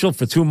lost Mitchell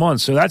for 2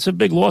 months, so that's a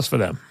big loss for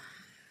them.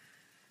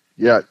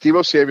 Yeah,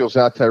 Deebo Samuel's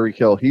not Tyreek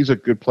Hill. He's a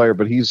good player,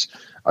 but he's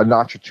a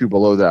notch or two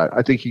below that.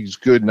 I think he's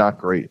good, not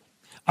great.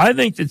 I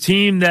think the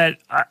team that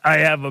I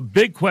have a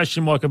big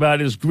question mark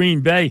about is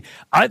Green Bay.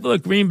 I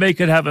thought Green Bay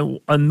could have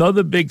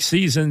another big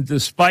season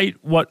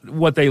despite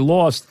what they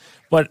lost,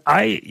 but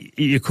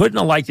you couldn't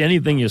have liked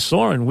anything you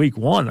saw in week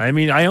one. I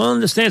mean, I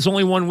understand it's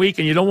only 1 week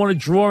and you don't want to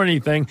draw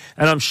anything,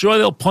 and I'm sure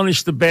they'll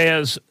punish the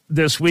Bears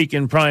this week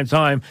in prime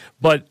time,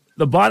 but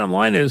the bottom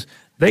line is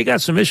they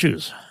got some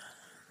issues.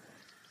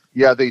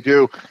 Yeah, they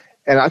do.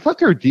 And I thought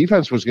their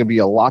defense was going to be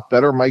a lot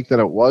better, Mike, than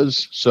it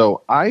was.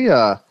 So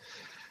that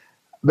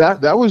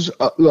was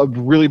a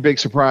really big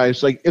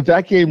surprise. Like, if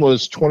that game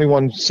was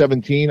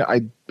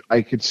 21-17,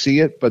 I could see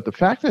it. But the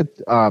fact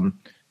that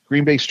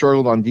Green Bay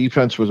struggled on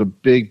defense was a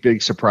big,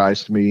 big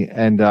surprise to me.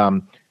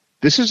 And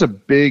this is a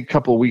big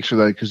couple of weeks for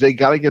them because they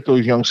got to get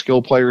those young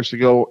skill players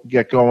to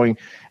get going.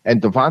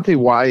 And Devontae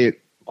Wyatt,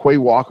 Quay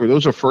Walker,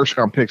 those are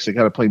first-round picks. They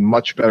got to play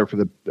much better for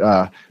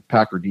the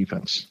Packer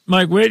defense.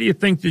 Mike, where do you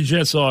think the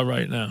Jets are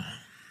right now?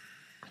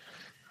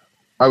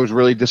 I was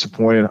really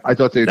disappointed. I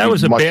thought they'd be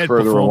much further along. That was a bad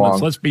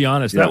performance. Let's be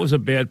honest. Yeah. That was a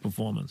bad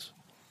performance.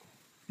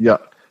 Yeah.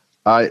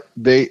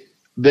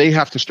 They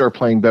have to start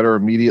playing better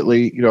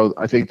immediately.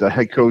 I think the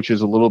head coach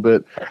is a little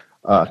bit,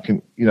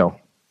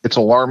 it's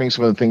alarming,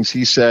 some of the things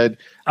he said.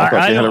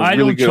 I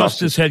don't trust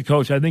this head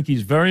coach. I think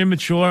he's very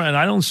immature, and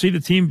I don't see the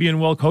team being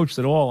well coached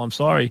at all. I'm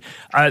sorry.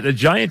 The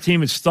Giant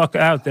team, it stood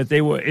out that they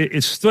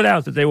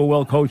were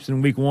well coached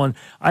in week one.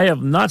 I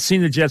have not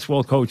seen the Jets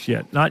well coached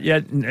yet. Not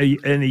yet. In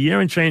a year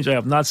and change, I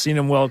have not seen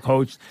them well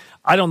coached.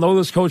 I don't know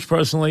this coach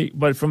personally,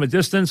 but from a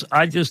distance,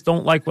 I just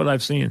don't like what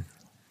I've seen.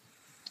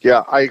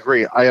 Yeah, I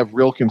agree. I have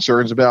real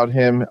concerns about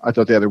him. I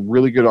thought they had a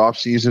really good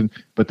offseason,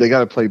 but they got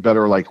to play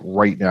better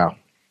right now.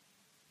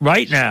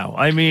 Right now.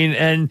 I mean,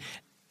 and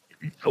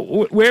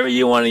where are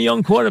you on a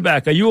young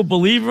quarterback? Are you a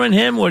believer in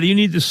him, or do you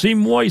need to see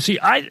more? You see,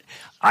 I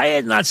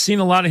had not seen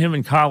a lot of him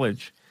in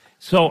college,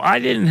 so I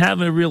didn't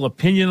have a real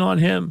opinion on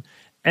him,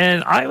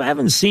 and I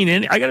haven't seen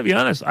any. I got to be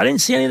honest, I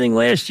didn't see anything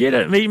last year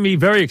that made me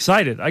very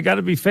excited. I got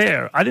to be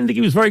fair. I didn't think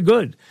he was very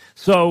good.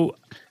 So,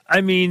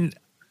 I mean,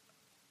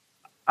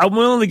 I'm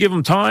willing to give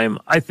him time.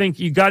 I think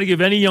you got to give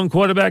any young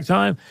quarterback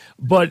time,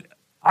 but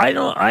I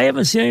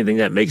haven't seen anything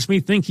that makes me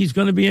think he's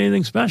going to be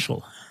anything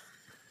special.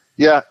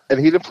 Yeah, and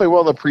he didn't play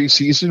well in the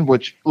preseason,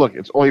 which, look,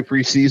 it's only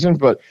preseason,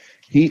 but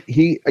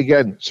he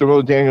again,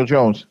 similar to Daniel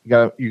Jones, you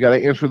got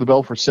to answer the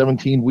bell for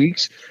 17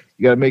 weeks.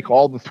 You got to make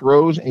all the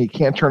throws, and you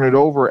can't turn it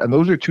over. And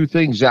those are two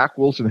things Zach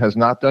Wilson has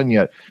not done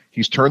yet.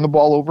 He's turned the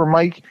ball over,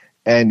 Mike,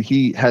 and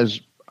he has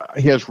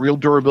real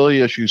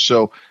durability issues.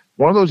 So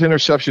one of those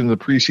interceptions in the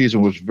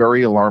preseason was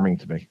very alarming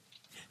to me.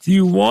 Do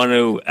you want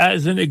to,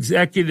 as an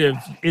executive,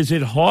 is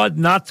it hard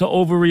not to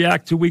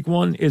overreact to week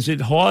one? Is it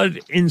hard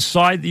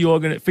inside the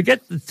organization?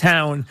 Forget the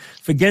town,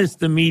 forget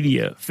the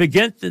media,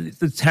 forget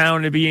the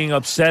town being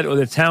upset or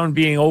the town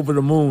being over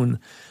the moon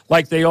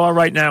like they are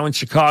right now in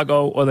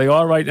Chicago or they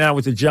are right now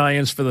with the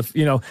Giants for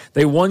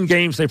they won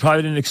games they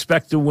probably didn't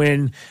expect to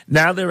win.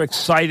 Now they're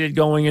excited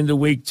going into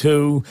week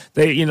two.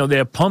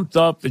 They're pumped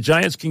up. The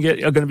Giants are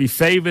going to be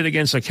favored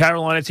against a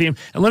Carolina team.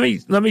 And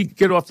let me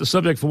get off the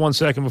subject for 1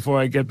 second before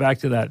I get back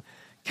to that.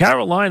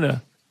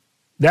 Carolina,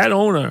 that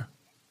owner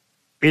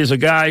is a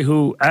guy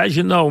who, as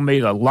you know,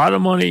 made a lot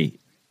of money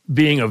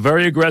being a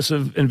very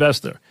aggressive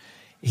investor.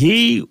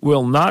 He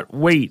will not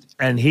wait,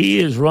 and he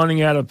is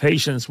running out of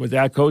patience with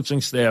that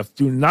coaching staff.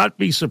 Do not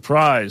be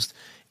surprised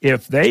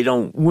if they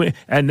don't win.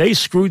 And they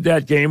screwed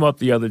that game up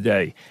the other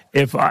day.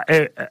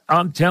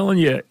 I'm telling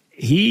you,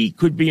 he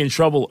could be in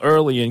trouble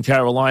early in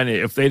Carolina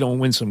if they don't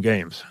win some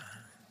games.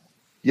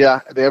 Yeah,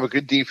 they have a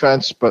good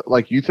defense, but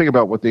like you think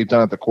about what they've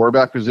done at the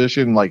quarterback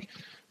position, like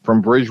from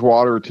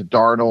Bridgewater to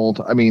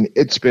Darnold, I mean,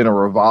 it's been a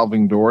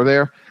revolving door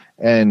there.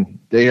 And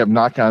they have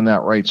not gotten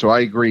that right. So I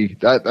agree.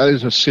 That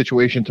is a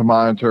situation to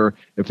monitor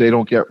if they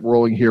don't get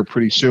rolling here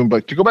pretty soon.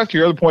 But to go back to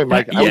your other point,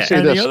 Mike, I would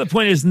say this. The other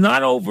point is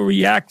not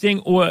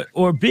overreacting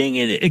or being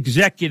an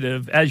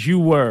executive as you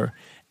were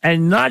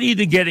and not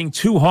either getting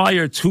too high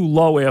or too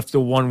low after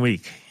 1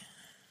 week.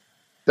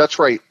 That's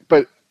right.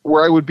 But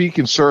where I would be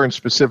concerned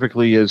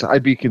specifically is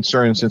I'd be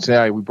concerned in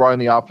Cincinnati. We brought in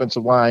the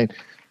offensive line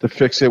to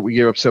fix it. We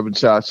gave up 7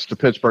 sacks to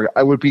Pittsburgh.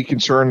 I would be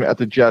concerned at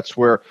the Jets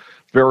where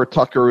Vera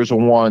Tucker is a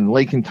 1.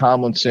 Laken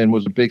Tomlinson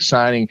was a big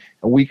signing,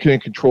 and we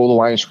couldn't control the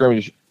line of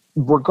scrimmage,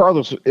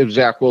 regardless if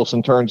Zach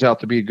Wilson turns out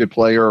to be a good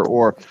player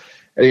or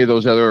any of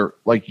those other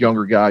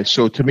younger guys.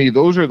 So to me,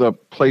 those are the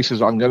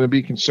places I'm going to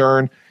be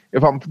concerned.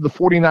 If I'm the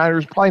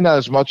 49ers, probably not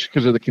as much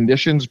because of the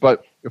conditions,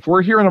 but if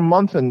we're here in a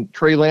month and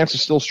Trey Lance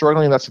is still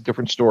struggling, that's a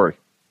different story.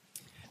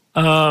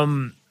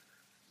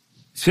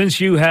 Since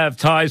you have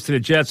ties to the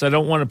Jets, I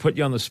don't want to put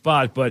you on the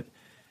spot, but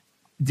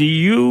do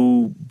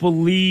you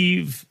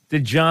believe the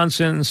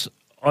Johnsons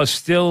are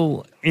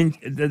still in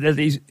that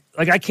these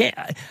I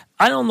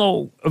don't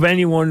know of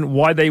anyone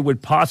why they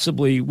would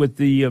possibly, with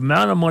the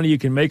amount of money you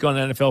can make on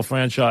an NFL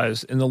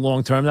franchise in the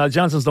long term. Now, the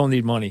Johnsons don't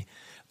need money,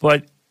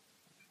 but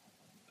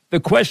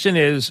the question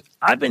is,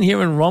 I've been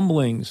hearing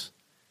rumblings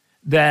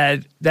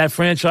that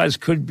franchise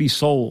could be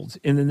sold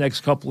in the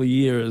next couple of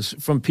years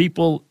from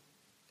people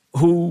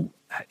who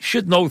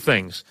should know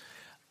things.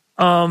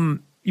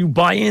 You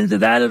buy into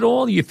that at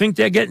all? You think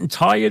they're getting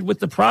tired with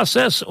the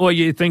process, or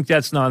you think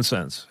that's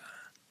nonsense?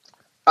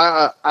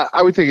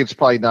 I would think it's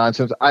probably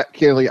nonsense. I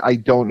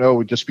don't know. It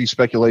would just be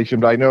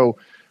speculation. But I know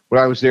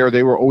when I was there,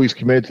 they were always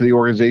committed to the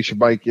organization.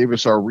 Mike gave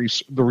us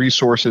the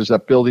resources.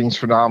 That building's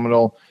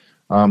phenomenal.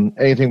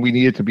 Anything we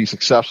needed to be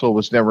successful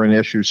was never an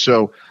issue.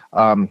 So,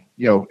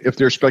 if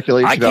there's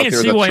speculation out there, I can't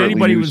see why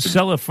anybody would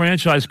sell a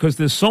franchise because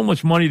there's so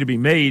much money to be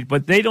made,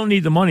 but they don't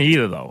need the money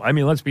either, though. I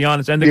mean, let's be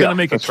honest. And they're going to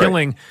make a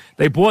killing. Right.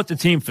 They bought the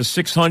team for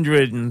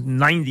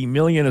 $690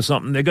 million or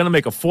something. They're going to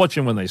make a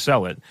fortune when they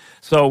sell it.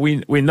 So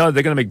we know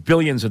they're going to make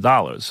billions of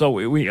dollars. So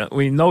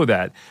we know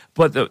that.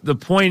 But the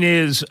point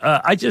is,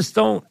 I just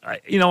don't.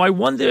 I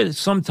wonder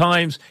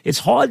sometimes it's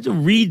hard to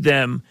read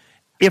them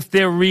if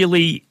they're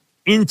really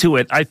into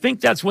it. I think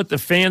that's what the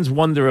fans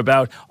wonder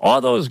about.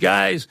 All those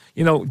guys,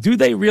 do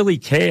they really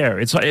care?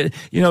 It's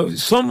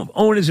some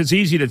owners, it's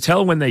easy to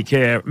tell when they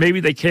care. Maybe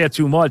they care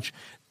too much.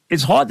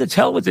 It's hard to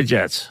tell with the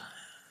Jets.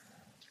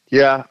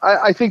 Yeah,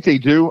 I think they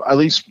do. At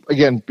least,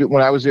 again,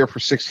 when I was there for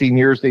 16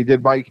 years, they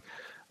did, Mike.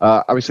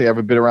 Obviously, I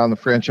haven't been around the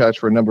franchise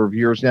for a number of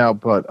years now.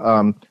 But,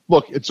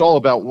 look, it's all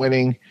about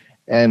winning.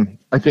 And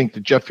I think the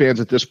Jet fans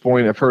at this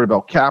point have heard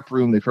about cap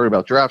room. They've heard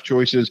about draft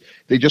choices.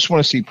 They just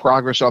want to see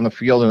progress on the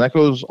field. And that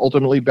goes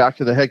ultimately back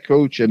to the head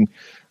coach. And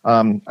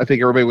I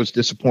think everybody was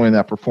disappointed in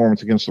that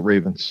performance against the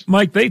Ravens.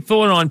 Mike, they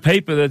thought on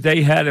paper that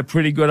they had a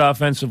pretty good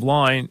offensive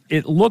line.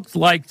 It looked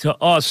like to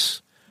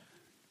us,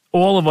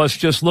 all of us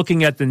just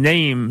looking at the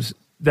names,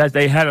 that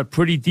they had a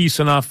pretty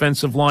decent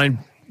offensive line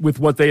with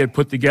what they had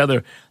put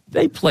together.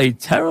 They played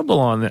terribly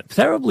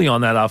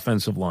on that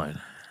offensive line.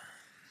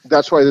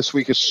 That's why this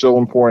week is so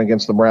important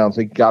against the Browns.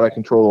 They got to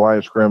control the line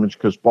of scrimmage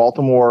because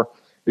Baltimore,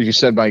 as you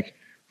said, Mike,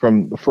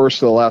 from the first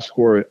to the last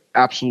quarter,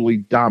 absolutely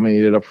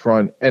dominated up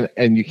front,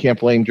 and you can't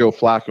blame Joe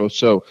Flacco.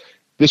 So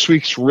this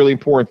week's really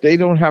important. They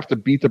don't have to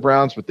beat the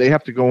Browns, but they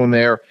have to go in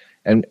there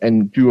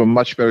and do a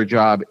much better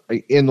job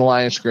in the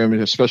line of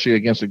scrimmage, especially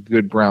against a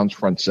good Browns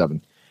front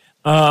seven.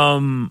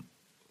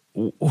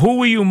 Who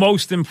were you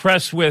most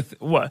impressed with?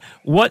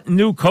 What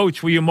new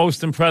coach were you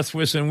most impressed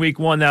with in week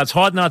one? Now, it's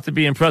hard not to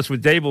be impressed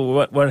with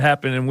Dable, what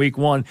happened in week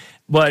one.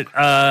 But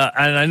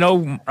and I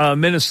know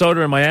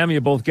Minnesota and Miami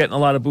are both getting a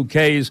lot of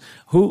bouquets.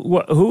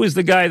 Who is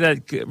the guy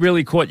that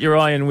really caught your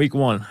eye in week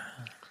one?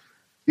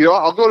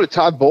 I'll go to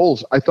Todd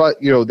Bowles. I thought,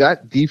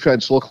 that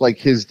defense looked like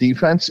his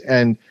defense.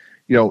 And,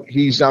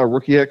 he's not a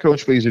rookie head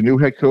coach, but he's a new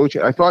head coach.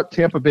 I thought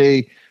Tampa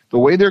Bay, the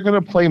way they're going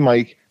to play,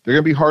 Mike, They're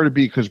going to be hard to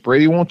beat because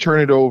Brady won't turn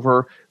it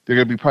over. They're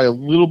going to be probably a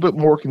little bit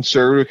more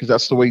conservative because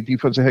that's the way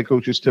defensive head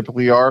coaches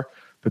typically are.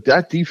 But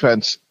that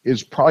defense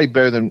is probably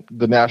better than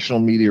the national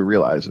media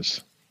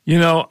realizes. You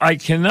know, I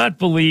cannot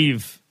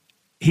believe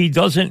he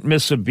doesn't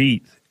miss a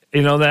beat.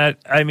 You know that?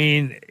 I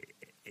mean,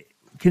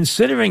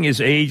 considering his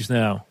age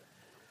now,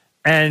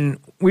 and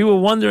we were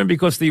wondering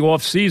because the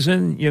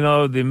offseason, you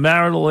know, the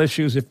marital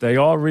issues, if they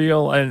are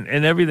real and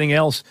everything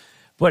else.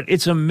 But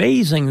it's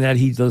amazing that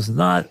he does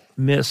not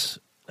miss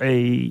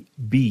a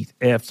beat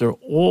after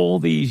all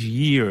these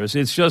years.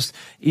 It's just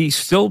he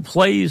still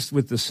plays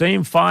with the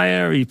same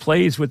fire. He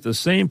plays with the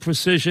same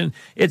precision.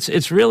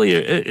 It's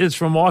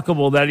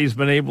remarkable that he's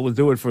been able to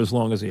do it for as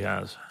long as he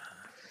has.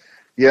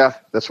 Yeah,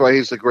 that's why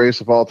he's the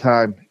greatest of all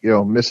time. You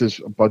know, misses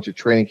a bunch of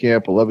training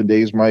camp, 11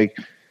 days, Mike,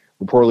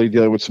 reportedly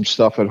dealing with some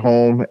stuff at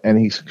home, and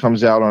he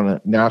comes out on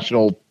a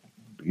national,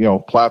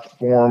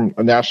 platform,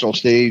 a national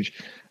stage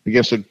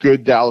against a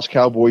good Dallas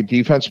Cowboy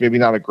defense, maybe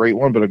not a great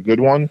one, but a good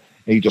one.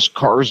 And he just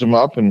cars them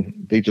up, and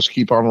they just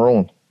keep on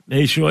rolling.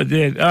 They sure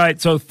did. All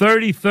right, so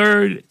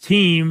 33rd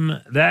Team,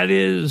 that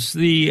is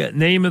the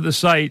name of the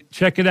site.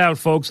 Check it out,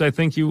 folks. I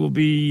think you will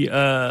be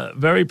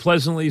very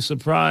pleasantly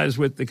surprised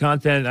with the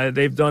content.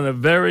 They've done a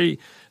very,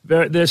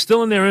 they're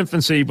still in their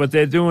infancy, but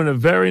they're doing a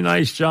very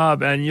nice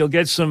job, and you'll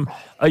get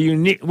a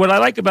unique. What I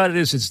like about it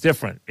is it's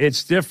different.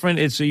 It's different.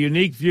 It's a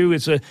unique view.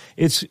 It's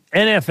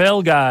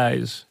NFL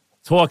guys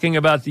talking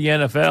about the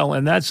NFL,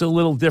 and that's a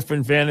little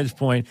different vantage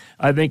point.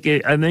 I think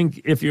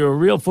if you're a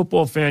real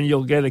football fan,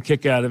 you'll get a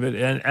kick out of it,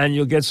 and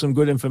you'll get some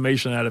good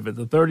information out of it.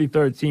 The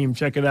 33rd Team,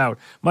 check it out.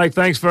 Mike,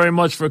 thanks very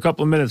much for a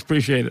couple of minutes.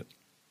 Appreciate it.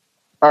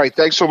 All right,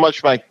 thanks so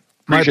much, Mike.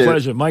 Appreciate My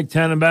pleasure. It. Mike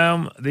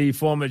Tannenbaum, the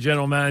former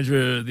general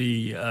manager of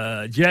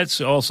the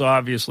Jets, also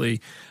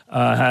obviously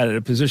had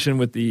a position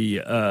with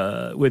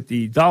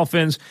the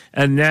Dolphins,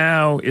 and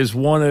now is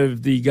one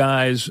of the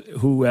guys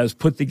who has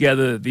put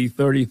together the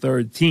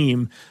 33rd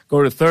Team.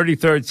 Go to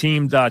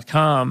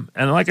 33rdteam.com.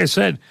 And like I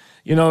said,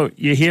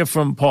 you hear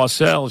from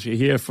Parcells, you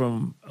hear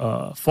from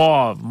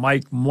Favre,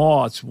 Mike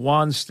Martz,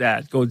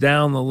 Wannstedt, go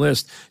down the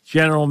list,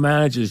 general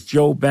managers,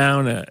 Joe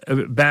Banner,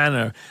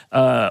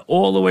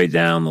 all the way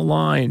down the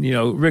line,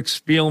 Rick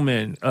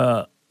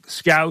Spielman,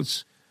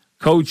 scouts,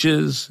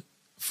 coaches,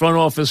 front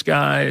office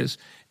guys,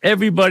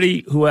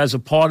 everybody who has a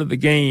part of the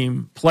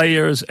game,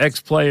 players,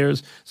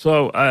 ex-players.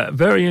 So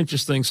very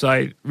interesting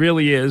site,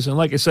 really is. And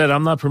like I said,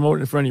 I'm not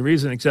promoting it for any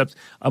reason except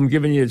I'm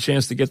giving you a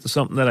chance to get to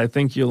something that I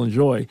think you'll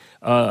enjoy,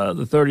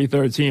 the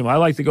 33rd Team. I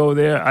like to go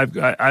there.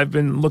 I've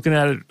been looking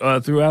at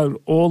it throughout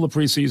all the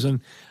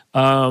preseason.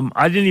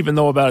 I didn't even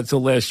know about it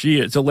till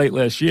late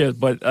last year,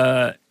 but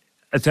I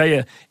tell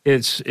you,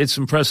 it's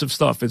impressive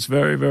stuff. It's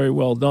very, very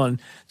well done.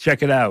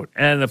 Check it out.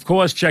 And, of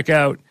course, check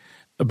out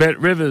Bet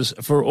Rivers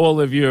for all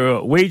of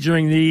your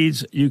wagering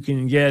needs. You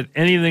can get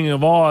anything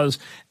of ours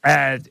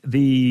at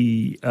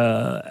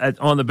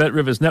on the Bet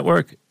Rivers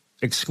Network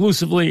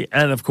exclusively,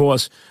 and of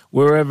course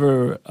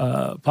wherever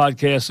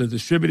podcasts are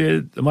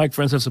distributed. The Mike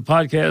Francesa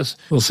Podcast.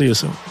 We'll see you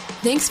soon.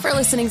 Thanks for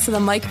listening to the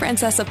Mike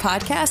Francesa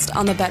Podcast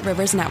on the Bet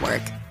Rivers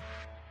Network.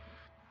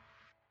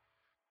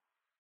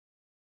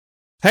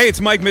 Hey, it's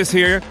Mike Miss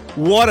here.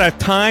 What a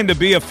time to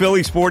be a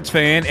Philly sports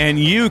fan, and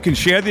you can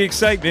share the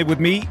excitement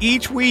with me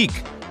each week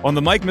on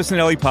the Mike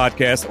Missanelli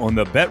Podcast on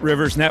the Bet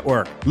Rivers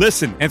Network.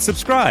 Listen and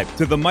subscribe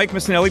to the Mike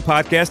Missanelli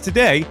Podcast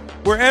today,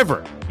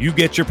 wherever you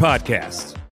get your podcasts.